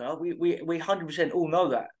striker. We 100% all know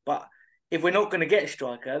that. But if we're not going to get a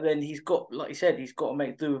striker, then he's got, like you said, he's got to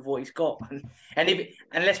make do with what he's got. And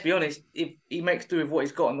let's be honest, if he makes do with what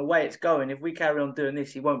he's got and the way it's going, if we carry on doing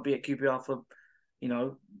this, he won't be at QPR for,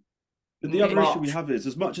 But the other issue we have is,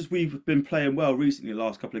 as much as we've been playing well recently, the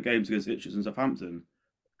last couple of games against Ipswich and Southampton,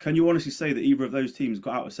 can you honestly say that either of those teams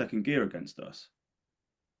got out of second gear against us?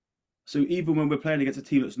 So even when we're playing against a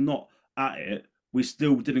team that's not at it, we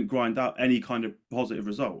still didn't grind out any kind of positive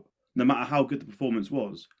result, no matter how good the performance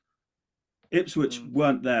was. Ipswich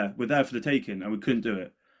weren't there. We're there for the taking, and we couldn't do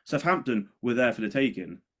it. Southampton were there for the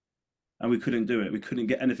taking, and we couldn't do it. We couldn't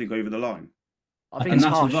get anything over the line. I think and it's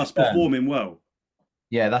that's harsh. with us performing well.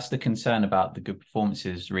 Yeah, that's the concern about the good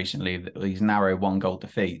performances recently, these narrow 1-goal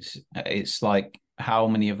defeats. It's like, how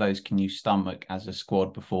many of those can you stomach as a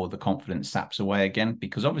squad before the confidence saps away again?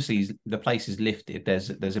 Because obviously the place is lifted.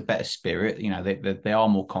 There's a better spirit. They are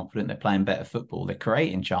more confident. They're playing better football. They're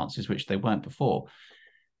creating chances, which they weren't before.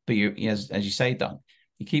 But as you say, Doug,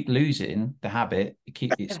 you keep losing the habit.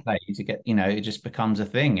 It stays. It just becomes a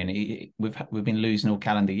thing, and we've been losing all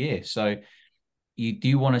calendar year. So you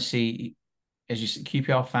do want to see, as you see,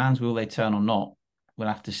 QPR fans, will they turn or not? We'll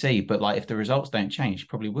have to see. But if the results don't change,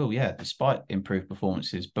 probably will. Yeah, despite improved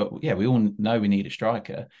performances. But yeah, we all know we need a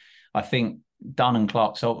striker. I think Dunn and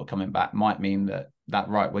Clark-Salter coming back might mean that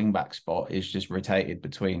right wing back spot is just rotated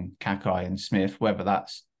between Kakai and Smith. Whether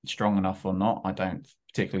that's strong enough or not, I don't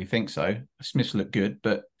particularly think so. Smith's looked good,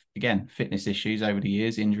 but again, fitness issues over the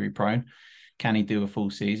years, injury prone. Can he do a full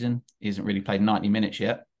season? He hasn't really played 90 minutes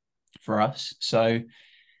yet for us. So,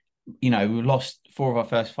 we've lost 4 of our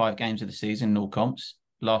first 5 games of the season in all comps.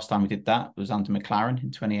 Last time we did that was under McLaren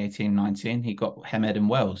in 2018-19. He got Hemed and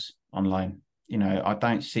Wells on loan. I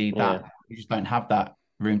don't see that. We just don't have that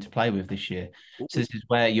room to play with this year. So this is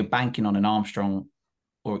where you're banking on an Armstrong,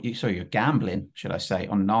 you're gambling, should I say,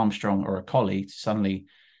 on an Armstrong or a Colley to suddenly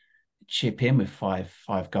chip in with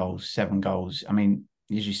 5 goals, 7 goals. I mean,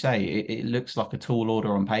 as you say, it looks like a tall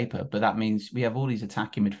order on paper, but that means we have all these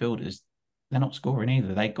attacking midfielders. They're not scoring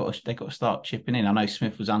either. They got to start chipping in. I know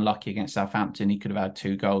Smith was unlucky against Southampton. He could have had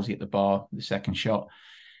 2 goals. He hit the bar, the second shot.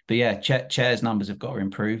 But yeah, Chair's numbers have got to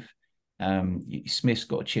improve. Smith's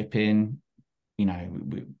got to chip in.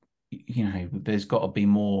 There's got to be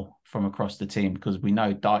more from across the team, because we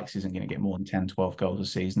know Dykes isn't going to get more than 10, 12 goals a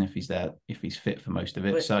season if he's fit for most of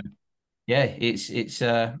it. So yeah, it's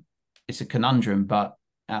a conundrum, but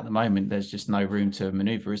at the moment there's just no room to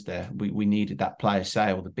manoeuvre, is there? We needed that player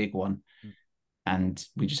sale, the big one, and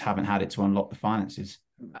we just haven't had it to unlock the finances.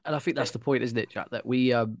 And I think that's the point, isn't it, Jack? That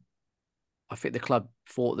we, I think the club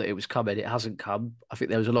thought that it was coming. It hasn't come. I think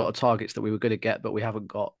there was a lot of targets that we were going to get, but we haven't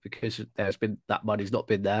got, because that money's not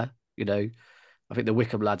been there. I think the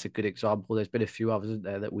Wickham lad's a good example. There's been a few others, isn't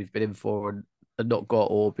there, that we've been in for and not got,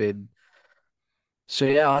 or been. So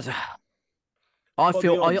yeah, I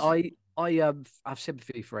feel I have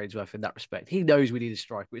sympathy for Ainsworth in that respect. He knows we need a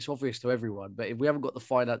striker. It's obvious to everyone, but if we haven't got the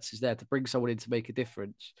finances there to bring someone in to make a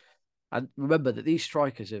difference, and remember that these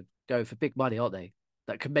strikers are going for big money, aren't they?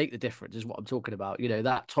 That can make the difference is what I'm talking about.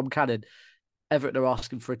 That Tom Cannon, Everton are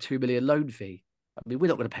asking for a 2 million loan fee. I mean, we're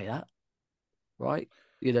not going to pay that, right?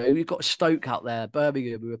 You've got Stoke out there,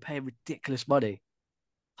 Birmingham, who are paying ridiculous money.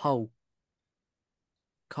 Hull,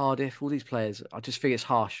 Cardiff, all these players. I just think it's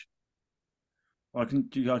harsh. I can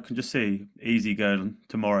just see Easy going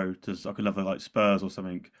tomorrow to another Spurs or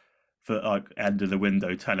something for end of the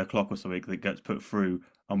window, 10 o'clock or something, that gets put through,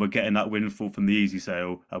 and we're getting that windfall from the Easy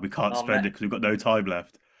sale, and we can't spend it because we've got no time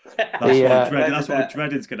left. That's what we're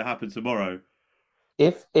dreading is going to happen tomorrow.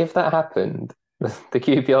 If that happened, the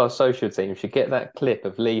QPR social team should get that clip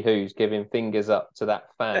of Lee Hoos giving fingers up to that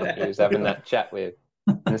fan that he was having that chat with,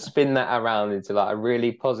 and spin that around into like a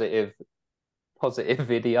really positive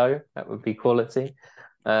video. That would be quality.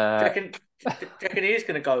 Do you reckon he is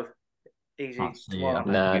going to go easy tomorrow?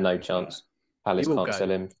 Nah, no chance. Palace can't sell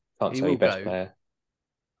him. Can't sell your best player.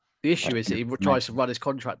 The issue is that he tries to run his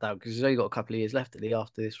contract down because he's only got a couple of years left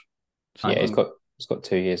after this. Yeah, he's got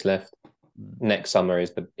 2 years left. Next summer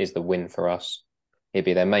is the win for us. He'll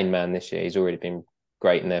be their main man this year. He's already been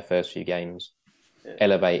great in their first few games. Yeah.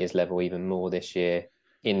 Elevate his level even more this year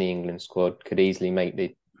in the England squad. Could easily make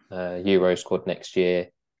the Euro squad next year.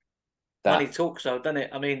 Money talks though, doesn't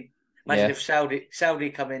it? I mean, imagine if Saudi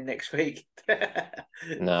come in next week.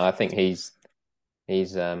 No, I think he's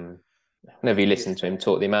whenever you listen to him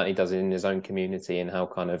talk, the amount he does in his own community and how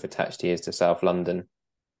kind of attached he is to South London,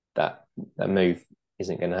 that move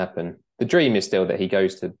isn't going to happen. The dream is still that he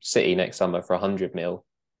goes to City next summer for 100 mil.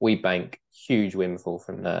 We bank huge windfall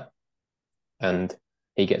from that, and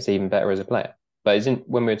he gets even better as a player. But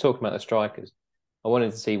when we were talking about the strikers, I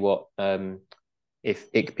wanted to see what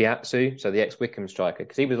if Ikpeazu, so the ex-Wickham striker,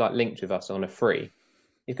 because he was like linked with us on a free,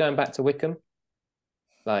 he's going back to Wickham.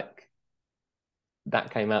 Like,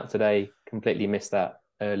 that came out today. Completely missed that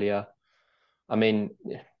earlier. I mean,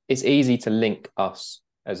 it's easy to link us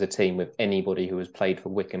as a team with anybody who has played for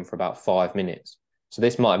Wickham for about 5 minutes. So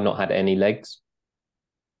this might have not had any legs,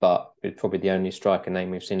 but it's probably the only striker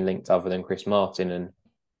name we've seen linked other than Chris Martin, and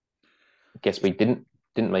I guess we didn't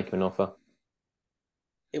make him an offer.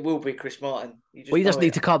 It will be Chris Martin. He doesn't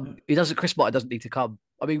need to come. Chris Martin doesn't need to come.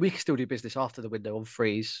 I mean, we can still do business after the window on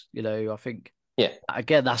frees. You know, I think. Yeah.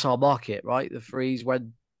 Again, that's our market, right? The frees,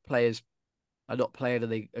 when players are not playing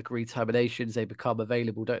and they agree terminations, they become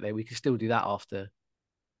available, don't they? We can still do that after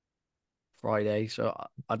Friday. So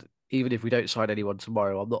even if we don't sign anyone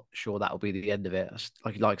tomorrow, I'm not sure that'll be the end of it.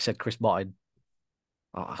 Like I said, Chris Martin,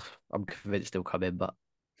 I'm convinced he'll come in. But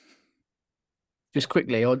just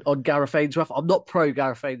quickly on Gareth Ainsworth, I'm not pro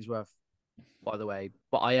Gareth Ainsworth, by the way,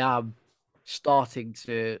 but I am starting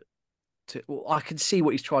to I can see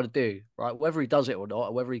what he's trying to do, right? Whether he does it or not,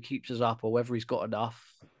 or whether he keeps us up, or whether he's got enough,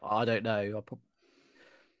 I don't know.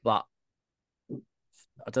 But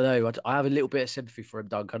I don't know. I have a little bit of sympathy for him,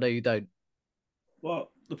 Dunk. I know you don't.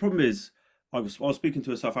 Well, the problem is, I was speaking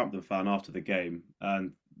to a Southampton fan after the game,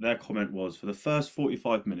 and their comment was, for the first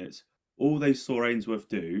 45 minutes, all they saw Ainsworth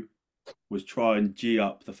do was try and G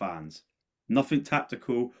up the fans. Nothing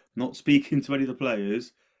tactical, not speaking to any of the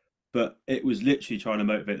players, but it was literally trying to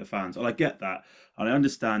motivate the fans. And I get that. And I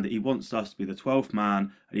understand that he wants us to be the 12th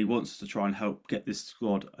man, and he wants us to try and help get this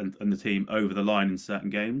squad and the team over the line in certain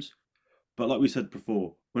games. But like we said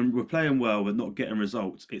before, when we're playing well but not getting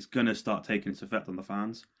results, it's going to start taking its effect on the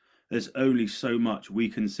fans. There's only so much we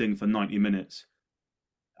can sing for 90 minutes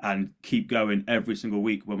and keep going every single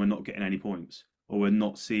week when we're not getting any points or we're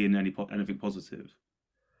not seeing anything positive.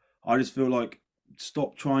 I just feel like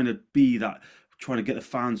stop trying to be that, trying to get the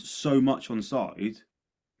fans so much on side.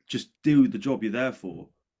 Just do the job you're there for,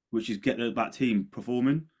 which is get that team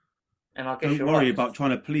performing. And I guess don't worry about trying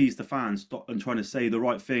to please the fans and trying to say the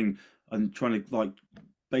right thing and trying to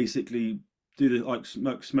basically do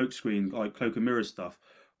the smoke screen, cloak and mirror stuff,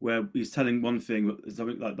 where he's telling one thing,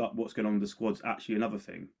 something like that, what's going on with the squad's actually another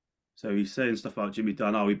thing. So he's saying stuff about Jimmy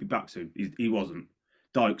Dunn, he'd be back soon. He wasn't.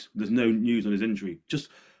 Dykes, there's no news on his injury. Just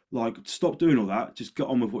stop doing all that. Just get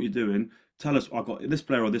on with what you're doing. Tell us, I've got this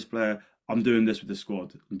player or this player, I'm doing this with the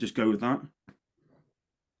squad, and just go with that.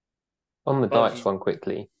 On the Dykes one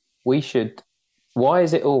quickly, why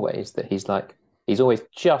is it always that he's always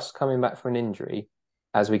just coming back from an injury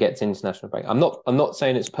as we get to international break? I'm not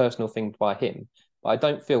saying it's a personal thing by him, but I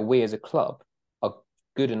don't feel we as a club are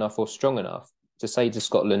good enough or strong enough to say to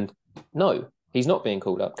Scotland, no, he's not being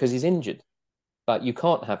called up because he's injured. But you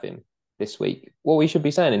can't have him this week. What we should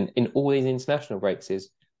be saying in all these international breaks is,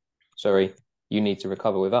 sorry, you need to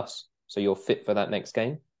recover with us so you're fit for that next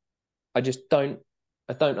game. I don't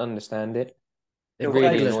understand it. It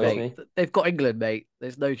really annoys me. They've got England, mate.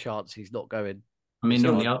 There's no chance he's not going. I mean,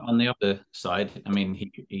 on the other side, I mean,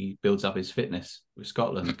 he builds up his fitness with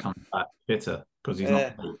Scotland and comes back fitter because he's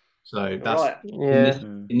not fit. So that's right.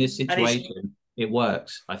 In this situation, it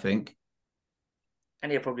works, I think.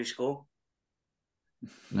 And he'll probably score.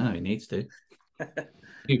 No, he needs to.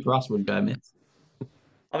 Who for us would bear miss.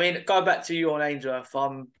 I mean, go back to you on Ainsworth.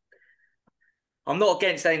 I'm not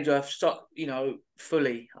against Ainsworth,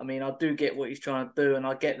 fully. I mean, I do get what he's trying to do, and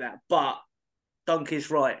I get that. But Dunk is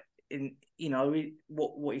right in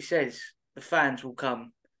what he says. The fans will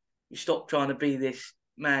come. You stop trying to be this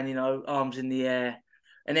man, arms in the air.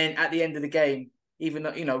 And then at the end of the game, even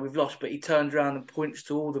though, we've lost, but he turns around and points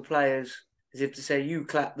to all the players as if to say, you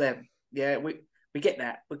clap them. Yeah, we get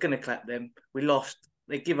that. We're going to clap them. We lost.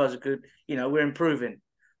 They give us a good, we're improving.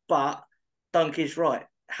 But Dunk is right.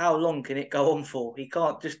 How long can it go on for? He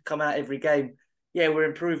can't just come out every game. Yeah, we're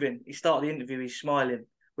improving. He started the interview, he's smiling.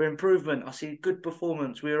 We're improvement. I see good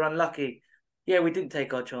performance. We were unlucky. Yeah, we didn't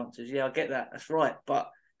take our chances. Yeah, I get that. That's right. But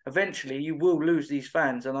eventually you will lose these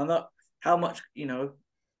fans. And I know how much,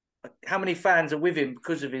 how many fans are with him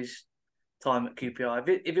because of his time at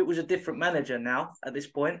QPR. If it was a different manager now, at this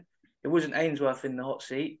point, it wasn't Ainsworth in the hot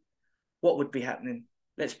seat, what would be happening?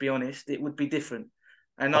 Let's be honest, it would be different.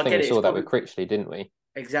 And I think we saw that with Critchley, didn't we?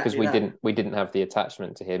 Exactly. Because we didn't have the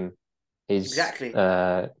attachment to him. Exactly.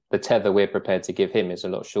 The tether we're prepared to give him is a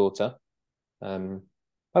lot shorter.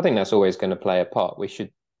 I think that's always going to play a part. We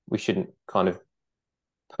shouldn't kind of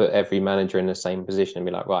put every manager in the same position and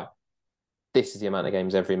be like, right, this is the amount of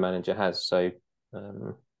games every manager has. So,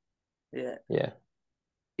 yeah.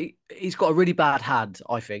 He's got a really bad hand,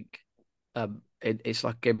 I think. It's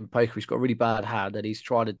like game of poker. He's got a really bad hand, and he's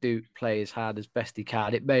trying to play his hand as best he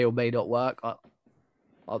can. It may or may not work. I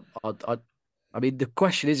mean, the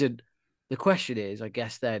question isn't. The question is, I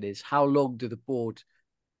guess, then is how long do the board,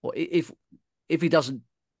 or if he doesn't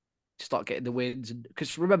start getting the wins, and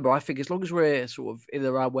because remember, I think as long as we're sort of in and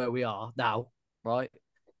around where we are now, right?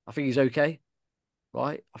 I think he's okay,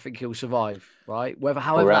 right? I think he'll survive, right?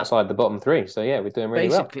 However, we're outside the bottom three, so yeah, we're doing really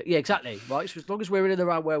well. Yeah, exactly, right. So as long as we're in and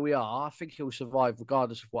around where we are, I think he'll survive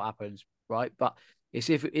regardless of what happens, right? But it's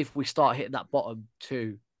if we start hitting that bottom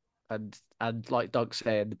two, and like Doug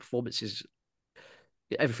saying, the performances,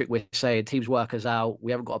 everything we're saying, teams work us out.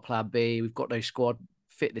 We haven't got a plan B. We've got no squad.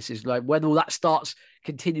 Fitness is like when all that starts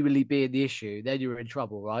continually being the issue, then you're in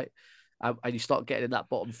trouble, right? And you start getting in that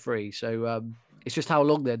bottom three. So it's just how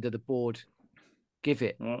long then do the board give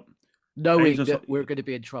it, knowing that we're going to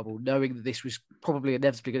be in trouble, knowing that this was probably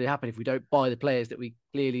inevitably going to happen if we don't buy the players that we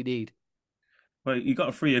clearly need. Well, he got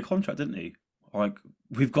a 3-year contract, didn't he? Like,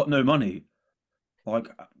 we've got no money. Like,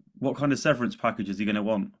 what kind of severance package is he going to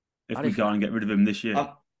want if we go and get rid of him this year?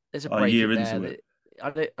 There's a break year into there. it.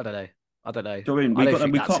 I don't know. Do you know what I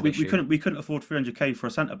mean? We couldn't afford 300k for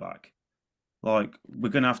a centre back. Like, we're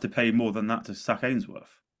going to have to pay more than that to sack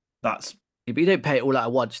Ainsworth. But you don't pay it all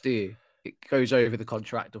at once, do you? It goes over the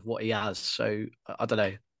contract of what he has. So I don't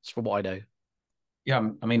know. It's from what I know. Yeah,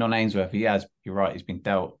 I mean, on Ainsworth, you're right. He's been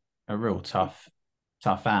dealt a real tough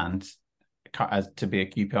hand as to be a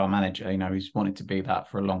QPR manager. He's wanted to be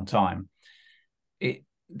that for a long time.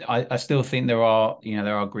 I still think there are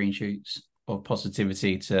green shoots of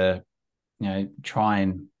positivity to, try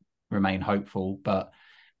and remain hopeful. But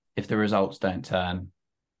if the results don't turn,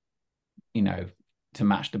 to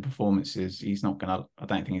match the performances, I don't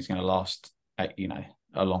think he's going to last,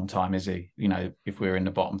 a long time, is he? If we're in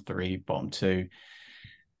the bottom three, bottom two,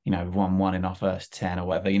 we've won 1 in our first 10 or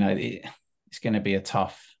whatever, it's going to be a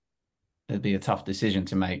tough decision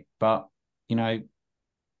to make. But,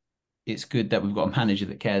 it's good that we've got a manager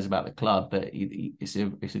that cares about the club, but it's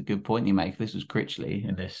a good point you make. If this was Critchley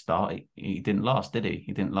in this start, he didn't last, did he?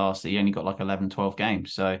 He didn't last. He only got like 11, 12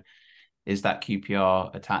 games. So is that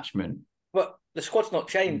QPR attachment? Well, the squad's not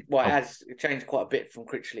changed. Well, it has changed quite a bit from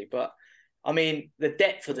Critchley, but I mean, the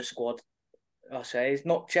depth of the squad, I say, is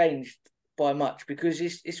not changed by much because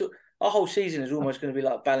it's our whole season is almost going to be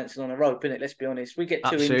like balancing on a rope, isn't it? Let's be honest. We get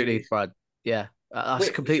 2 injuries. Absolutely, Brad. Yeah, that's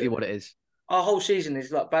completely what it is. Our whole season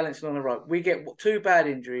is like balancing on a rope. We get 2 bad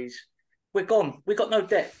injuries, we're gone. We got no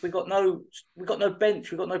depth. We got no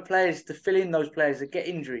bench. We got no players to fill in those players that get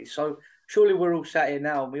injuries. So surely we're all sat here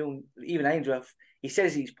now, and we all, even Ainsworth, he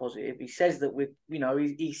says he's positive. He says that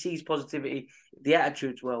he sees positivity, the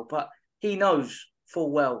attitude's well, but he knows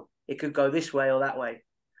full well it could go this way or that way,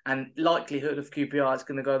 and likelihood of QPR is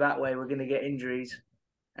going to go that way. We're going to get injuries,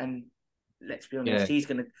 and let's be honest, he's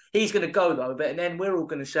going to go though. But then we're all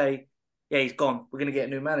going to say, yeah, he's gone. We're going to get a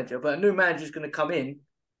new manager, but a new manager's going to come in,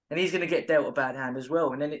 and he's going to get dealt a bad hand as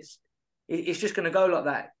well, and then it's just going to go like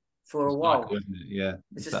that for a while. Cycle, isn't it? Yeah,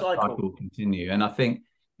 it's a cycle. Will continue, and I think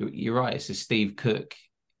you're right. It's a Steve Cook,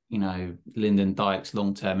 Lyndon Dykes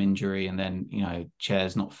long-term injury, and then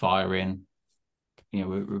Chair's not firing.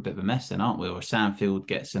 We're a bit of a mess then, aren't we? Or Sandfield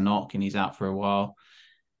gets a knock and he's out for a while.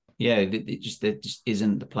 Yeah, there just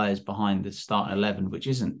isn't the players behind the starting 11, which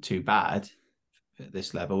isn't too bad at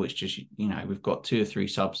this level. It's just we've got 2 or 3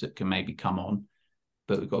 subs that can maybe come on,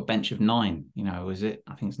 but we've got a bench of 9. Is it?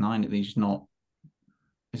 I think it's 9 at least.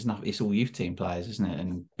 It's all youth team players, isn't it?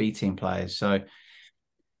 And B team players. So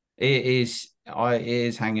it is. it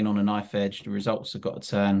is hanging on a knife edge. The results have got to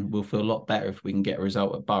turn. We'll feel a lot better if we can get a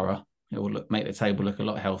result at Borough. It will make the table look a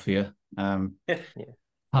lot healthier. But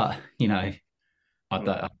I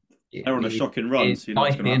don't. They're on a shocking run, so you know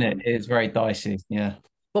what's going to happen. It's very dicey. Yeah.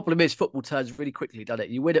 Problem is, football turns really quickly, doesn't it?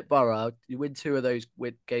 You win at Borough, you win 2 of those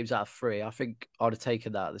games out of 3. I think I'd have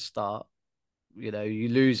taken that at the start. You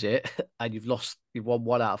lose it and you've won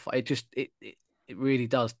 1 out of 5. It really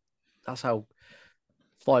does. That's how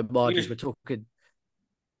fine margins we're talking.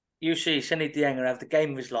 You see Sonny Dieng have the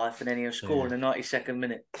game of his life and then he'll score in the 92nd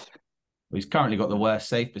minute. He's currently got the worst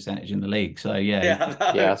save percentage in the league. So, Yeah,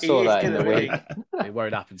 I saw that in the week. It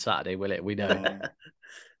won't happen Saturday, will it? We know.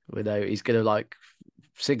 We know he's going to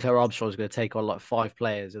Sinclair Armstrong's going to take on 5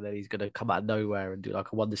 players and then he's going to come out of nowhere and do a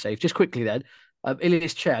wonder save. Just quickly then,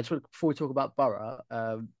 Ilias Chair, before we talk about Borough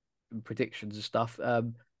and predictions and stuff,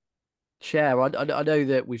 Chair, I know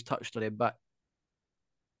that we've touched on him, but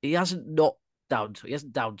he hasn't down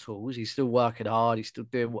tools. He's still working hard. He's still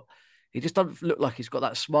doing what he just doesn't look like he's got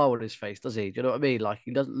that smile on his face, does he? Do you know what I mean?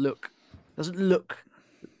 He doesn't look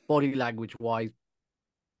body language wise.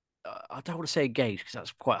 I don't want to say engaged because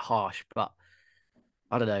that's quite harsh, but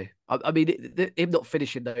I don't know. I mean, him not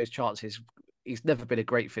finishing those chances, he's never been a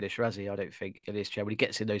great finisher, has he? I don't think in his chair when he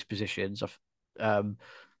gets in those positions.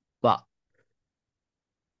 But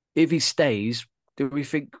if he stays, do we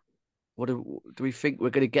think we're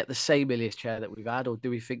going to get the same Ilias Chair that we've had, or do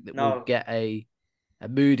we think that we'll get a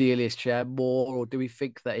moody Ilias Chair more, or do we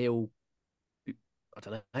think that he'll? I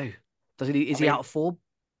don't know. Is he out of form?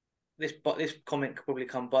 This comment could probably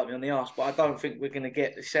come bite me on the arse, but I don't think we're going to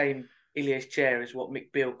get the same Ilias Chair as what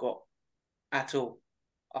Mick Beale got at all.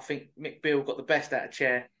 I think Mick Beale got the best out of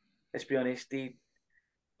Chair. Let's be honest.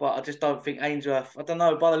 But I just don't think Ainsworth. I don't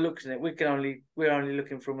know. By the looks of it, we're only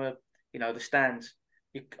looking from the stands.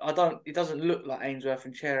 It doesn't look like Ainsworth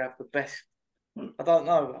and Chair have the best. I don't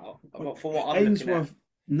know. From what I'm Ainsworth looking at.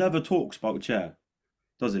 never talks about Chair,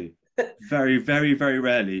 does he? Very, very, very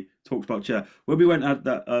rarely talks about Chair. When we went up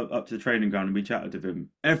to the training ground and we chatted with him,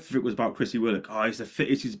 everything was about Chrissy Willock. Oh, he's the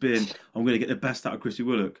fittest he's been. I'm going to get the best out of Chrissy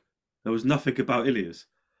Willock. There was nothing about Ilias.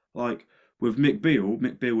 With Mick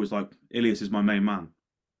Beale was like, Ilias is my main man.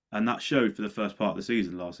 And that showed for the first part of the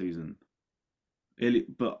season last season. Maybe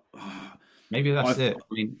that's it.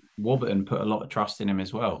 I mean, Warburton put a lot of trust in him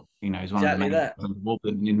as well. He's one of the main.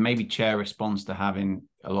 Warburton, maybe Chair responds to having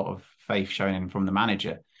a lot of faith shown in from the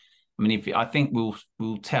manager. I mean, I think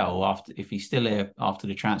we'll tell if he's still here after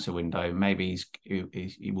the transfer window. Maybe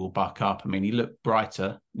he will buck up. I mean, he looked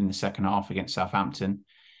brighter in the second half against Southampton.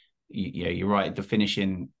 Yeah, you're right. The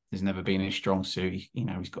finishing has never been his strong suit.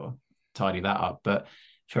 He's got to tidy that up. But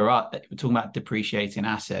for us, we're talking about depreciating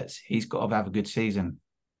assets. He's got to have a good season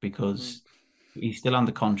because he's still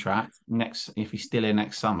under contract. If he's still here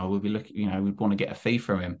next summer, we'll be looking. We'd want to get a fee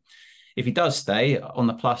from him. If he does stay, on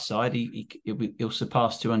the plus side, he'll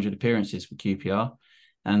surpass 200 appearances for QPR.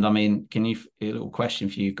 And I mean, a little question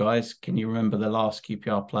for you guys: can you remember the last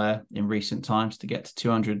QPR player in recent times to get to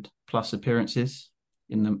 200 plus appearances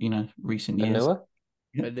in the recent years?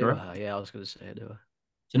 Yeah, I was going to say Anua.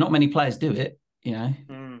 So not many players do it.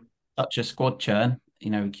 Such a squad churn.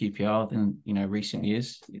 With QPR in recent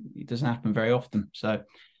years, it doesn't happen very often. So.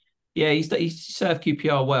 Yeah, he's served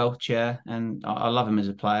QPR well, Chair, and I love him as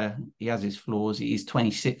a player. He has his flaws. He's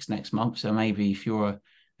 26 next month, so maybe if you're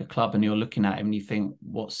a club and you're looking at him and you think,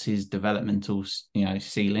 what's his developmental,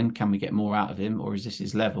 ceiling? Can we get more out of him, or is this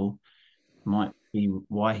his level? Might be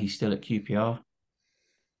why he's still at QPR. I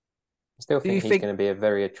still think he's going to be a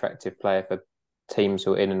very attractive player for teams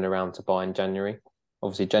who are in and around to buy in January.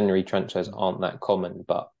 Obviously, January transfers aren't that common,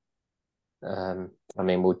 but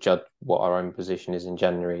we'll judge what our own position is in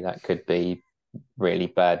January. That could be really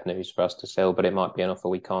bad news for us to sell, but it might be an offer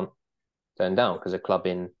we can't turn down because a club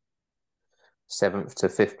in 7th to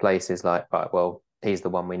 5th place is like, right, well, he's the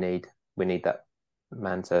one we need. We need that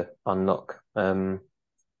man to unlock.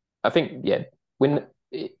 I think, when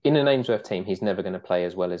in an Ainsworth team, he's never going to play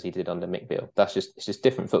as well as he did under Mick Beale. It's just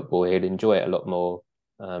different football. He'd enjoy it a lot more.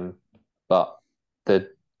 But the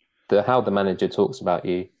how the manager talks about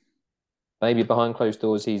you, maybe behind closed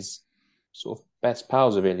doors, he's sort of best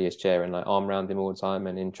pals with Ilias Chair and arm around him all the time.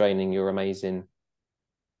 And in training, you're amazing.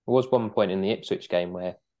 There was one point in the Ipswich game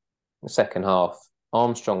where the second half,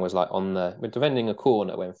 Armstrong was we're defending a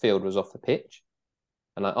corner when Field was off the pitch.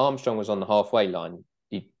 And Armstrong was on the halfway line.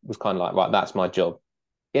 He was kind of right, that's my job.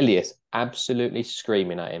 Ilias absolutely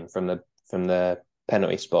screaming at him from the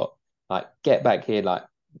penalty spot. Get back here. I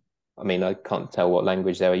can't tell what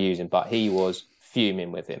language they were using, but he was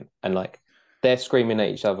fuming with him. And they're screaming at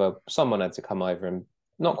each other. Someone had to come over and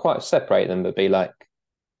not quite separate them, but be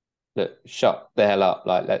look, shut the hell up.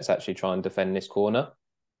 Like, let's actually try and defend this corner.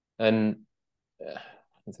 And I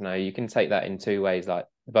don't know, you can take that in two ways, like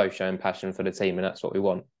both showing passion for the team, and that's what we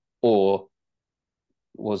want. Or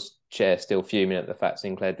was Chair still fuming at the fact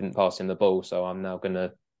Sinclair didn't pass him the ball, so I'm now going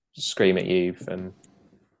to scream at you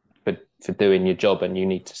for doing your job, and you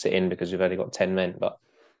need to sit in because we've only got 10 men. But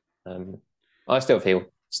I still feel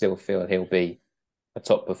he'll be a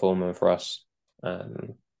top performer for us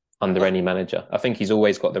under any manager. I think he's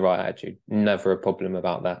always got the right attitude. Never a problem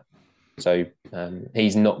about that. So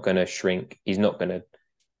he's not going to shrink. He's not going to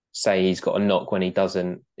say he's got a knock when he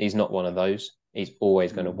doesn't. He's not one of those. He's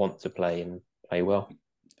always going to want to play and play well.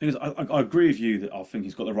 I agree with you that I think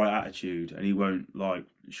he's got the right attitude and he won't like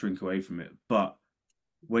shrink away from it. But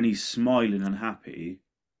when he's smiling and happy,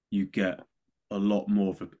 you get a lot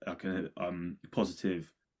more of a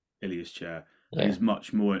positive Ilias Chair. Yeah. He's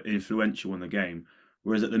much more influential in the game.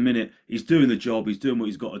 Whereas at the minute, he's doing the job, he's doing what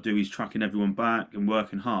he's got to do, he's tracking everyone back and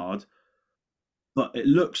working hard. But it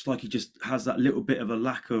looks like he just has that little bit of a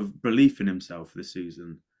lack of belief in himself this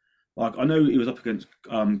season. Like, I know he was up against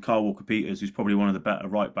Kyle Walker-Peters, who's probably one of the better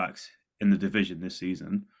right-backs in the division this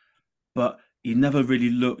season. But he never really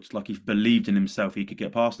looked like he believed in himself he could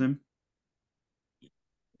get past him.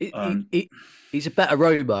 He's a better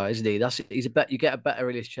roamer, isn't he? You get a better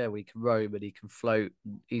Ilias Chair where he can roam and he can float.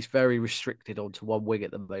 He's very restricted onto one wing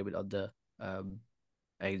at the moment under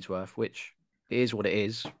Ainsworth, which is what it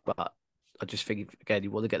is. But I just think, again,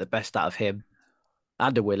 you want to get the best out of him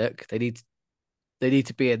and a Willock. They need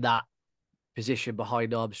to be in that position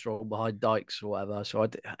behind Armstrong, behind Dykes or whatever. So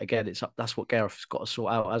that's what Gareth's got to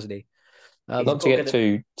sort out, hasn't he? Not to get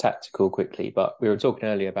too tactical quickly, but we were talking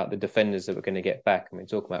earlier about the defenders that we're going to get back, and we're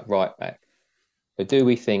talking about right back. But do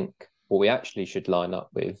we think what we actually should line up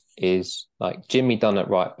with is like Jimmy Dunn at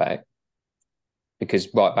right back,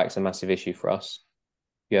 because right back's a massive issue for us.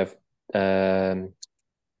 You have,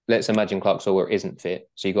 let's imagine Clark Sawyer isn't fit,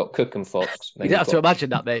 so you've got Cook and Fox. You don't have to imagine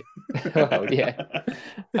that, mate. Well, yeah,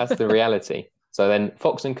 that's the reality. So then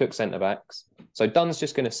Fox and Cook centre backs. So Dunn's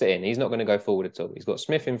just going to sit in. He's not going to go forward at all. He's got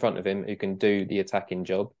Smith in front of him who can do the attacking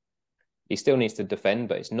job. He still needs to defend,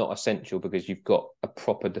 but it's not essential because you've got a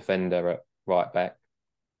proper defender at right back.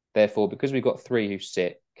 Therefore, because we've got three who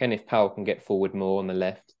sit, Kenneth Powell can get forward more on the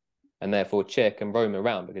left, and therefore Chair can roam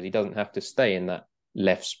around because he doesn't have to stay in that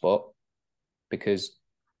left spot because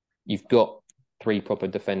you've got three proper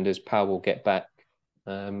defenders. Powell will get back.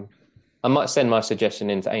 I might send my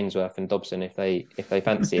suggestion into Ainsworth and Dobson if they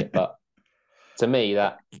fancy it, but to me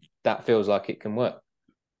that feels like it can work.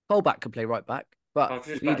 Colback can play right back, but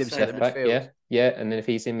you need him to set back. Yeah, and then if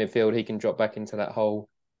he's in midfield, he can drop back into that hole.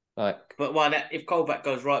 Like, but if Colback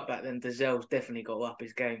goes right back, then Dazell's definitely got to up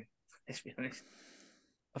his game. Let's be honest.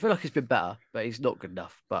 I feel like he's been better, but he's not good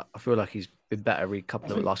enough. But I feel like he's been better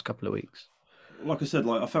last couple of weeks. Like I said,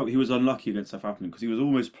 I felt he was unlucky against Southampton because he was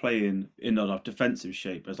almost playing in a defensive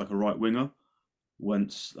shape as like a right winger.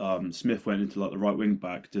 Once Smith went into the right wing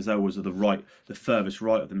back, Dazell was the furthest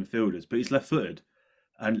right of the midfielders, but he's left-footed,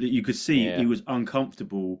 and you could see he was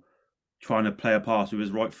uncomfortable trying to play a pass with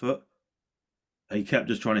his right foot. He kept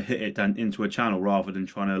just trying to hit it down into a channel rather than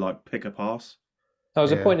trying to pick a pass. There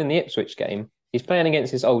was a point in the Ipswich game. He's playing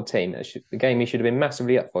against his old team. The game he should have been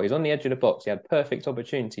massively up for. He's on the edge of the box. He had perfect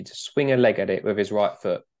opportunity to swing a leg at it with his right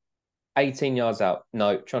foot. 18 yards out.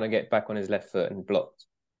 No, trying to get back on his left foot and blocked.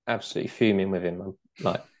 Absolutely fuming with him.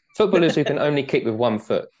 Like, footballers who can only kick with one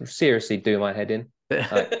foot seriously do my head in.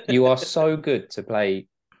 Like, you are so good to play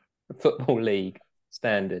Football League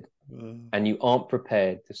standard and you aren't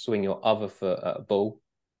prepared to swing your other foot at a ball.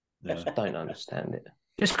 I just don't understand it.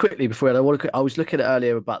 Just quickly before I was looking at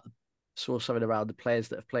earlier saw something around the players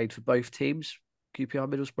that have played for both teams, QPR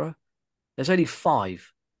Middlesbrough. There's only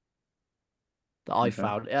 5 that I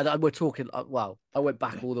found. And we're talking, I went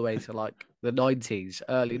back all the way to the 90s,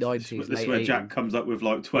 early 90s. This is where Jack comes up with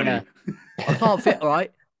 20. Yeah. I can't fit,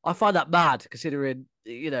 right? I find that mad considering,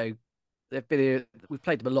 they've been here, we've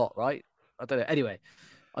played them a lot, right? I don't know. Anyway,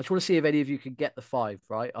 I just want to see if any of you can get the 5,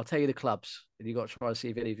 right? I'll tell you the clubs, and you've got to try and see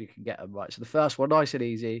if any of you can get them, right? So the first one, nice and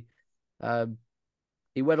easy.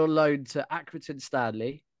 He went on loan to Accrington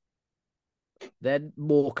Stanley, then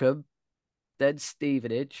Morecambe, then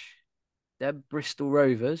Stevenage, then Bristol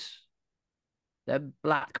Rovers, then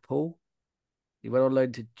Blackpool. He went on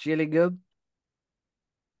loan to Gillingham.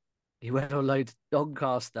 He went on loan to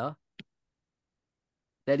Doncaster.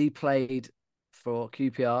 Then he played for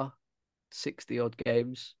QPR, 60-odd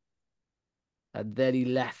games. And then he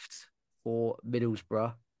left for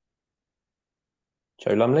Middlesbrough.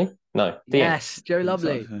 Joe Lumley? No. Yes, Joe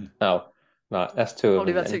Lumley. Oh, right. That's 2 of them. Can't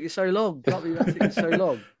believe that took you so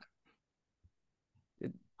long.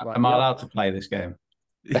 Right, Am I allowed to play this game?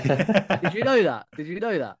 Did you know that? Did you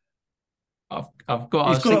know that? I've got.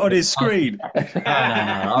 He's got it on his screen. No.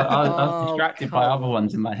 I was Oh, distracted by come other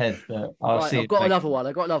ones in my head, but I'll Right, see. I've got another one.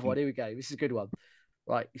 Here we go. This is a good one.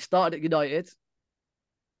 Right, he started at United,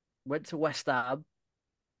 went to West Ham,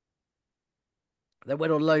 then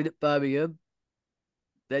went on loan at Birmingham,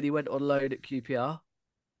 then he went on loan at QPR.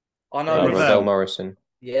 I know. Ravel Morrison.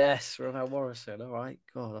 Yes, Ravel Morrison. All right.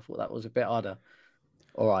 God, I thought that was a bit harder.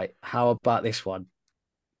 All right. How about this one?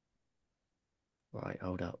 Right,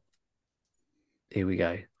 hold up. Here we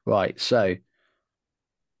go. Right, so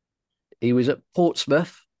he was at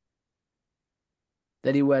Portsmouth.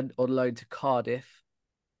 Then he went on loan to Cardiff,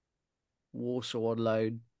 Warsaw on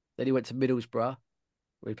loan. Then he went to Middlesbrough,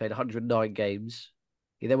 where he played 109 games.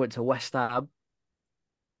 He then went to West Ham.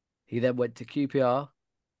 He then went to QPR,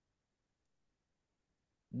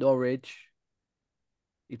 Norwich.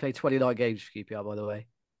 He played 29 games for QPR, by the way.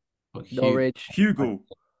 Norwich. Hugo.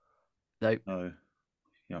 No. No.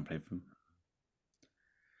 He hasn't played for him.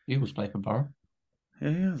 Hugo's played for Borough. Yeah,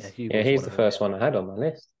 he has. Yeah, he's the first one I had on my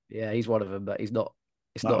list. Yeah, he's one of them, but he's not.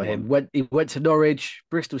 It's That not him. He went to Norwich,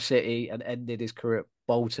 Bristol City, and ended his career at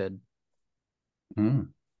Bolton. I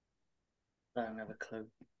don't have a clue.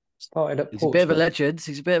 Started at He's a bit of a legend.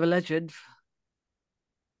 He's a bit of a legend.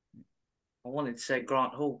 I wanted to say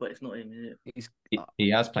Grant Hall, but it's not him, is it? He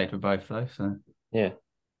has played for both, though. So yeah.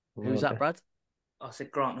 Who's that, Brad? I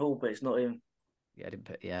said Grant Hall, but it's not him. Yeah, I didn't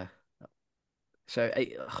put. Yeah. So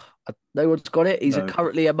no one's got it. He's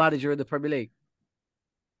currently a manager in the Premier League.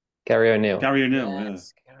 Gary O'Neill. Gary O'Neill,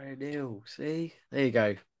 yes, yeah. Gary O'Neill. See, there you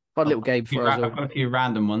go. Fun little game for us. I've got a few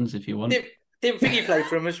random ones if you want. Didn't think he played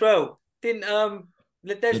for him as well. Didn't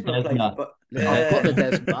Ledesma play for? But I've got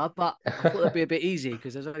Ledesma, but I thought that'd be a bit easy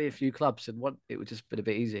because there's only a few clubs, and it would just been a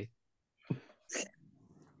bit easy.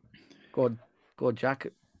 Go on, Jack.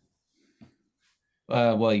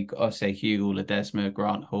 Well, you got to say Hugo, Ledesma,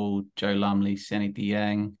 Grant Hall, Joe Lumley, Senny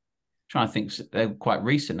Dieng. Trying to think, they're quite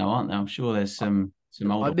recent now, aren't they? I'm sure there's some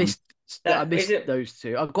older. I missed those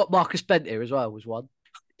two. I've got Marcus Bent here as well. Was one.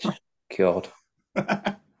 God.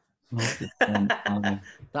 That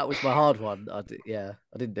was my hard one. I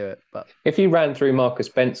didn't do it. But if you ran through Marcus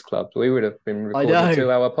Bent's clubs, we would have been recording a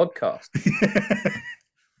 2-hour podcast.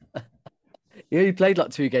 He only played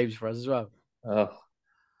like 2 games for us as well. Oh.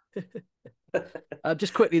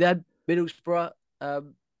 Just quickly then, Middlesbrough brought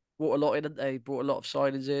a lot in, and they brought a lot of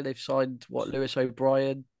signings in. They've signed Lewis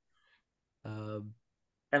O'Brien.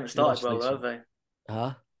 Haven't started well, though, have they?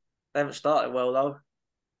 Huh? They haven't started well, though.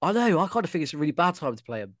 I know. I kind of think it's a really bad time to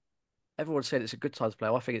play them. Everyone's saying it's a good time to play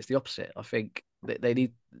them. I think it's the opposite. I think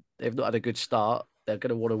they've not had a good start. They're going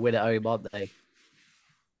to want to win at home, aren't they?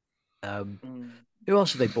 Who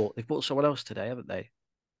else have they bought? They've bought someone else today, haven't they?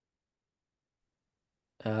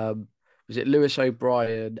 Was it Lewis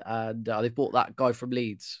O'Brien, and they've bought that guy from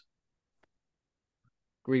Leeds,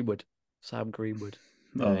 Greenwood, Sam Greenwood.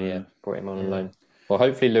 Oh yeah, brought him on loan. Well,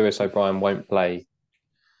 hopefully Lewis O'Brien won't play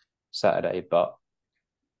Saturday, but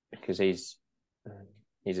because he's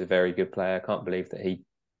a very good player. I can't believe that he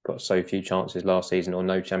got so few chances last season or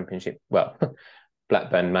no championship. Well,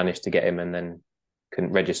 Blackburn managed to get him and then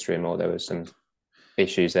couldn't register him, or there was some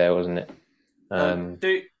issues there, wasn't it?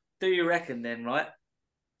 Do you reckon then, right?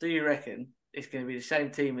 Do you reckon it's going to be the same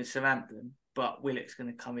team as Southampton, but Willock's going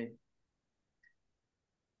to come in?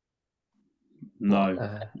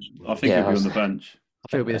 No. I think he'll be on the bench. I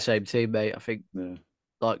think it'll be the same team, mate. I think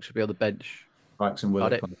Dykes will be on the bench. Dykes and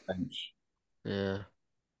Willock on the bench. Yeah.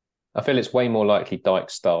 I feel it's way more likely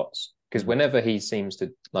Dykes starts, because whenever he seems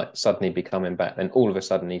to suddenly be coming back, then all of a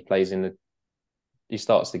sudden he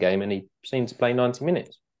starts the game and he seems to play 90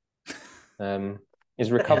 minutes.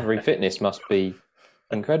 His recovery fitness must be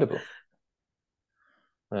incredible.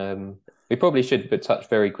 We probably should touch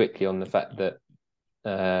very quickly on the fact that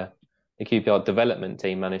the QPR development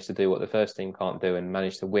team managed to do what the first team can't do and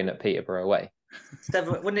managed to win at Peterborough away.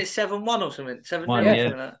 Wasn't it 7-1 or something?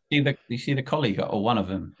 7-1, yeah. You see the colleague or one of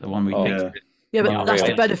them, the one we picked. Yeah, but that's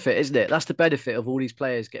the benefit, isn't it? That's the benefit of all these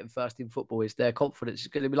players getting first team football, is their confidence. It's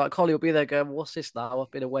going to be like Collie will be there going, what's this now?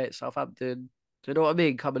 I've been away at Southampton. Do you know what I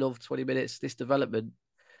mean? Coming off 20 minutes, this development,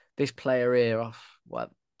 this player here. Do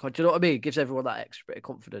you know what I mean? It gives everyone that extra bit of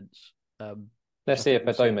confidence. Let's see if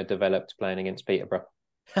Adoma developed playing against Peterborough.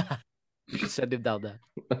 You should send him down there.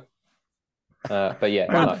 But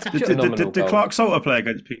yeah, did Clark Salter play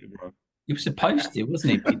against Peterborough? He was supposed to,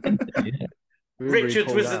 wasn't he?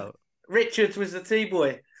 Richards was the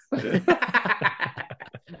T-boy.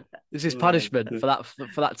 This is punishment for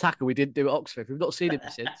that tackle we didn't do at Oxford. We've not seen him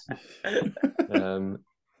since.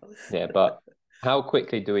 Yeah, but how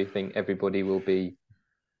quickly do we think everybody will be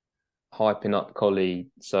hyping up Collie.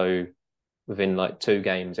 So within like 2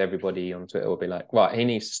 games, everybody on Twitter will be like, right, he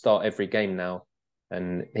needs to start every game now.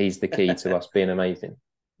 And he's the key to us being amazing.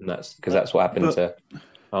 And that's because that's what happened to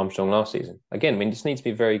Armstrong last season. Again, I mean, just need to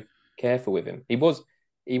be very careful with him. He was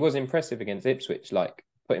impressive against Ipswich, like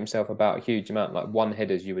put himself about a huge amount, like one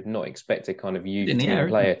headers you would not expect a kind of youth team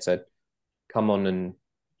player to come on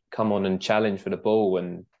and challenge for the ball.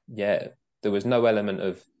 And yeah, there was no element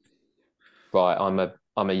of, right,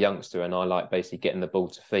 I'm a youngster and I like basically getting the ball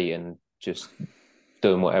to feet and just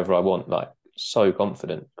doing whatever I want. Like, so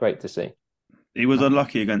confident. Great to see. He was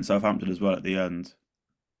unlucky against Southampton as well at the end.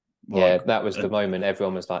 Yeah, that was the moment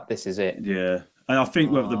everyone was like, "This is it." Yeah, and I think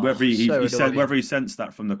whether he sensed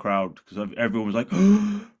that from the crowd, because everyone was like,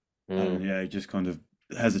 and yeah, he just kind of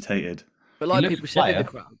hesitated. But like people said in the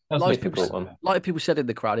crowd, like people said in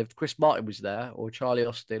the crowd, if Chris Martin was there or Charlie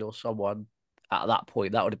Austin or someone at that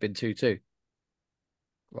point, that would have been 2-2,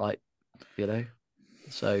 right? You know.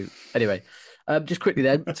 So anyway, just quickly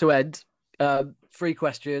then to end, 3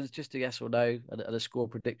 questions, just a yes or no, and a score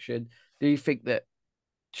prediction. Do you think that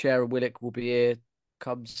Cher and Willock will be here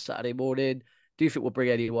come Saturday morning? Do you think we'll bring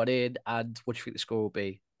anyone in? And what do you think the score will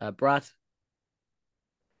be? Brad?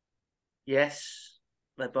 Yes,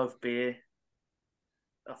 they'll both be here.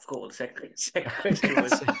 I forgot what the second question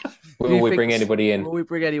was. Will we bring anybody in? Will we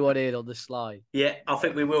bring anyone in on the sly? Yeah, I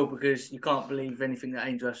think we will, because you can't believe anything that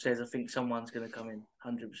Ainsworth says. I think someone's going to come in,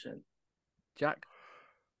 100%. Jack?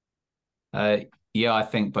 Yeah, I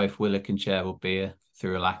think both Willock and Cher will be here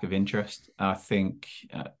through a lack of interest. I think,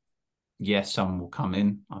 yes, some will come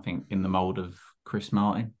in. I think in the mould of Chris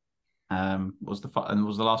Martin. Was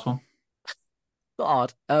the last one? Not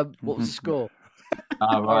hard. What was the score?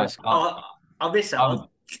 Right. I'll miss that one.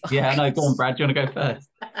 Yeah, no, go on, Brad. Do you want to go first?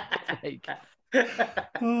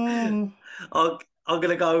 I'm going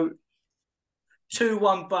to go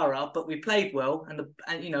 2-1 Borough, but we played well, and the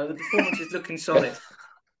performance is looking solid.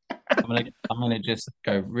 I'm gonna just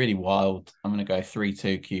go really wild. I'm gonna go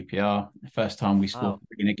 3-2 QPR. First time we scored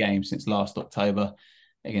in a game since last October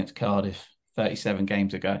against Cardiff, 37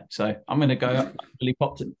 games ago. So I'm gonna go really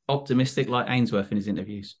optimistic, like Ainsworth in his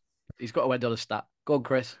interviews. He's got to end on a stat. Go on,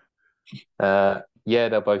 Chris. Yeah,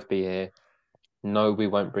 they'll both be here. No, we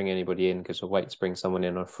won't bring anybody in because we'll wait to bring someone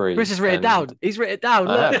in on free. Chris has written it down. He's written it down.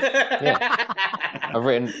 Look. Yeah. I've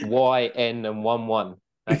written YN and 1-1.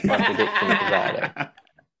 That's my prediction for Saturday.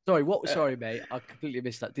 Sorry, mate. I completely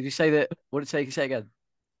missed that. Did you say that? What did it say? Can you say it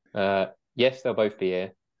again? Yes, they'll both be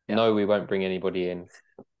here. Yeah. No, we won't bring anybody in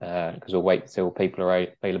because we'll wait till people are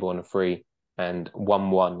available on a free. And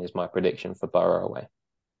 1-1 is my prediction for Borough away.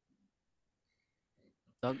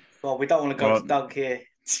 Doug? Well, we don't want to go to Doug here.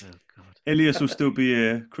 Oh, God. Ilias will still be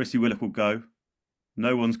here. Chrissy Willock will go.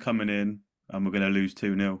 No one's coming in, and we're going to lose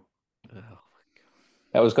 2-0. Oh, my God.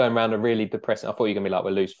 That was going around a really depressing. I thought you were going to be like,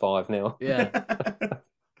 we'll lose 5-0. Yeah.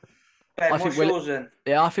 Ben, what's yours then?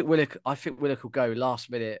 Yeah, I think Willock will go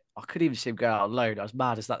last minute. I couldn't even see him go out on loan. As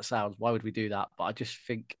mad as that sounds, why would we do that? But I just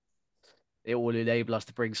think it will enable us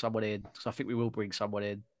to bring someone in. So I think we will bring someone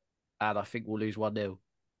in, and I think we'll lose 1-0.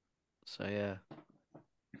 So yeah,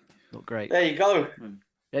 not great. There you go.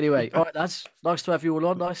 Anyway, all right, lads. Nice to have you all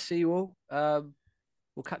on. Nice to see you all.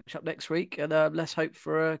 We'll catch up next week, and let's hope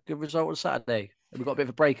for a good result on Saturday. And we've got a bit of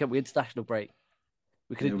a break, haven't we? International break.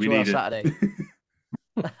 We can enjoy our Saturday.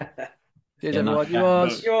 Cheers, everyone.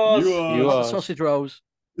 Yours. Sausage rolls.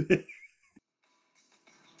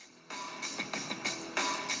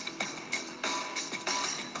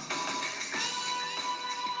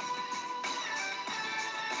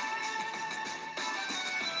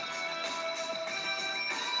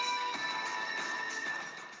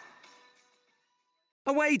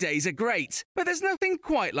 Away days are great, but there's nothing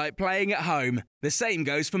quite like playing at home. The same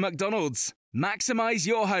goes for McDonald's. Maximise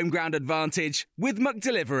your home ground advantage with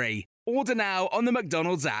McDelivery. Order now on the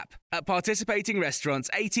McDonald's app. At participating restaurants,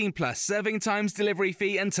 18 plus, serving times, delivery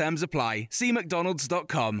fee and terms apply. See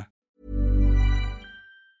mcdonalds.com.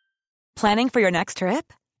 Planning for your next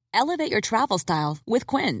trip? Elevate your travel style with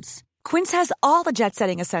Quince. Quince has all the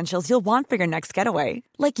jet-setting essentials you'll want for your next getaway,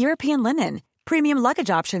 like European linen, premium luggage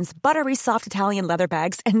options, buttery soft Italian leather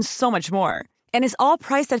bags, and so much more. And is all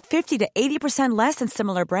priced at 50 to 80% less than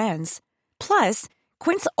similar brands. Plus,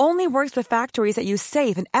 Quince only works with factories that use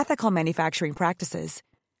safe and ethical manufacturing practices.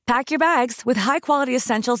 Pack your bags with high-quality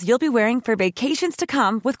essentials you'll be wearing for vacations to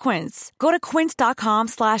come with Quince. Go to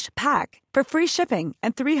quince.com/pack for free shipping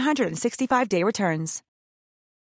and 365-day returns.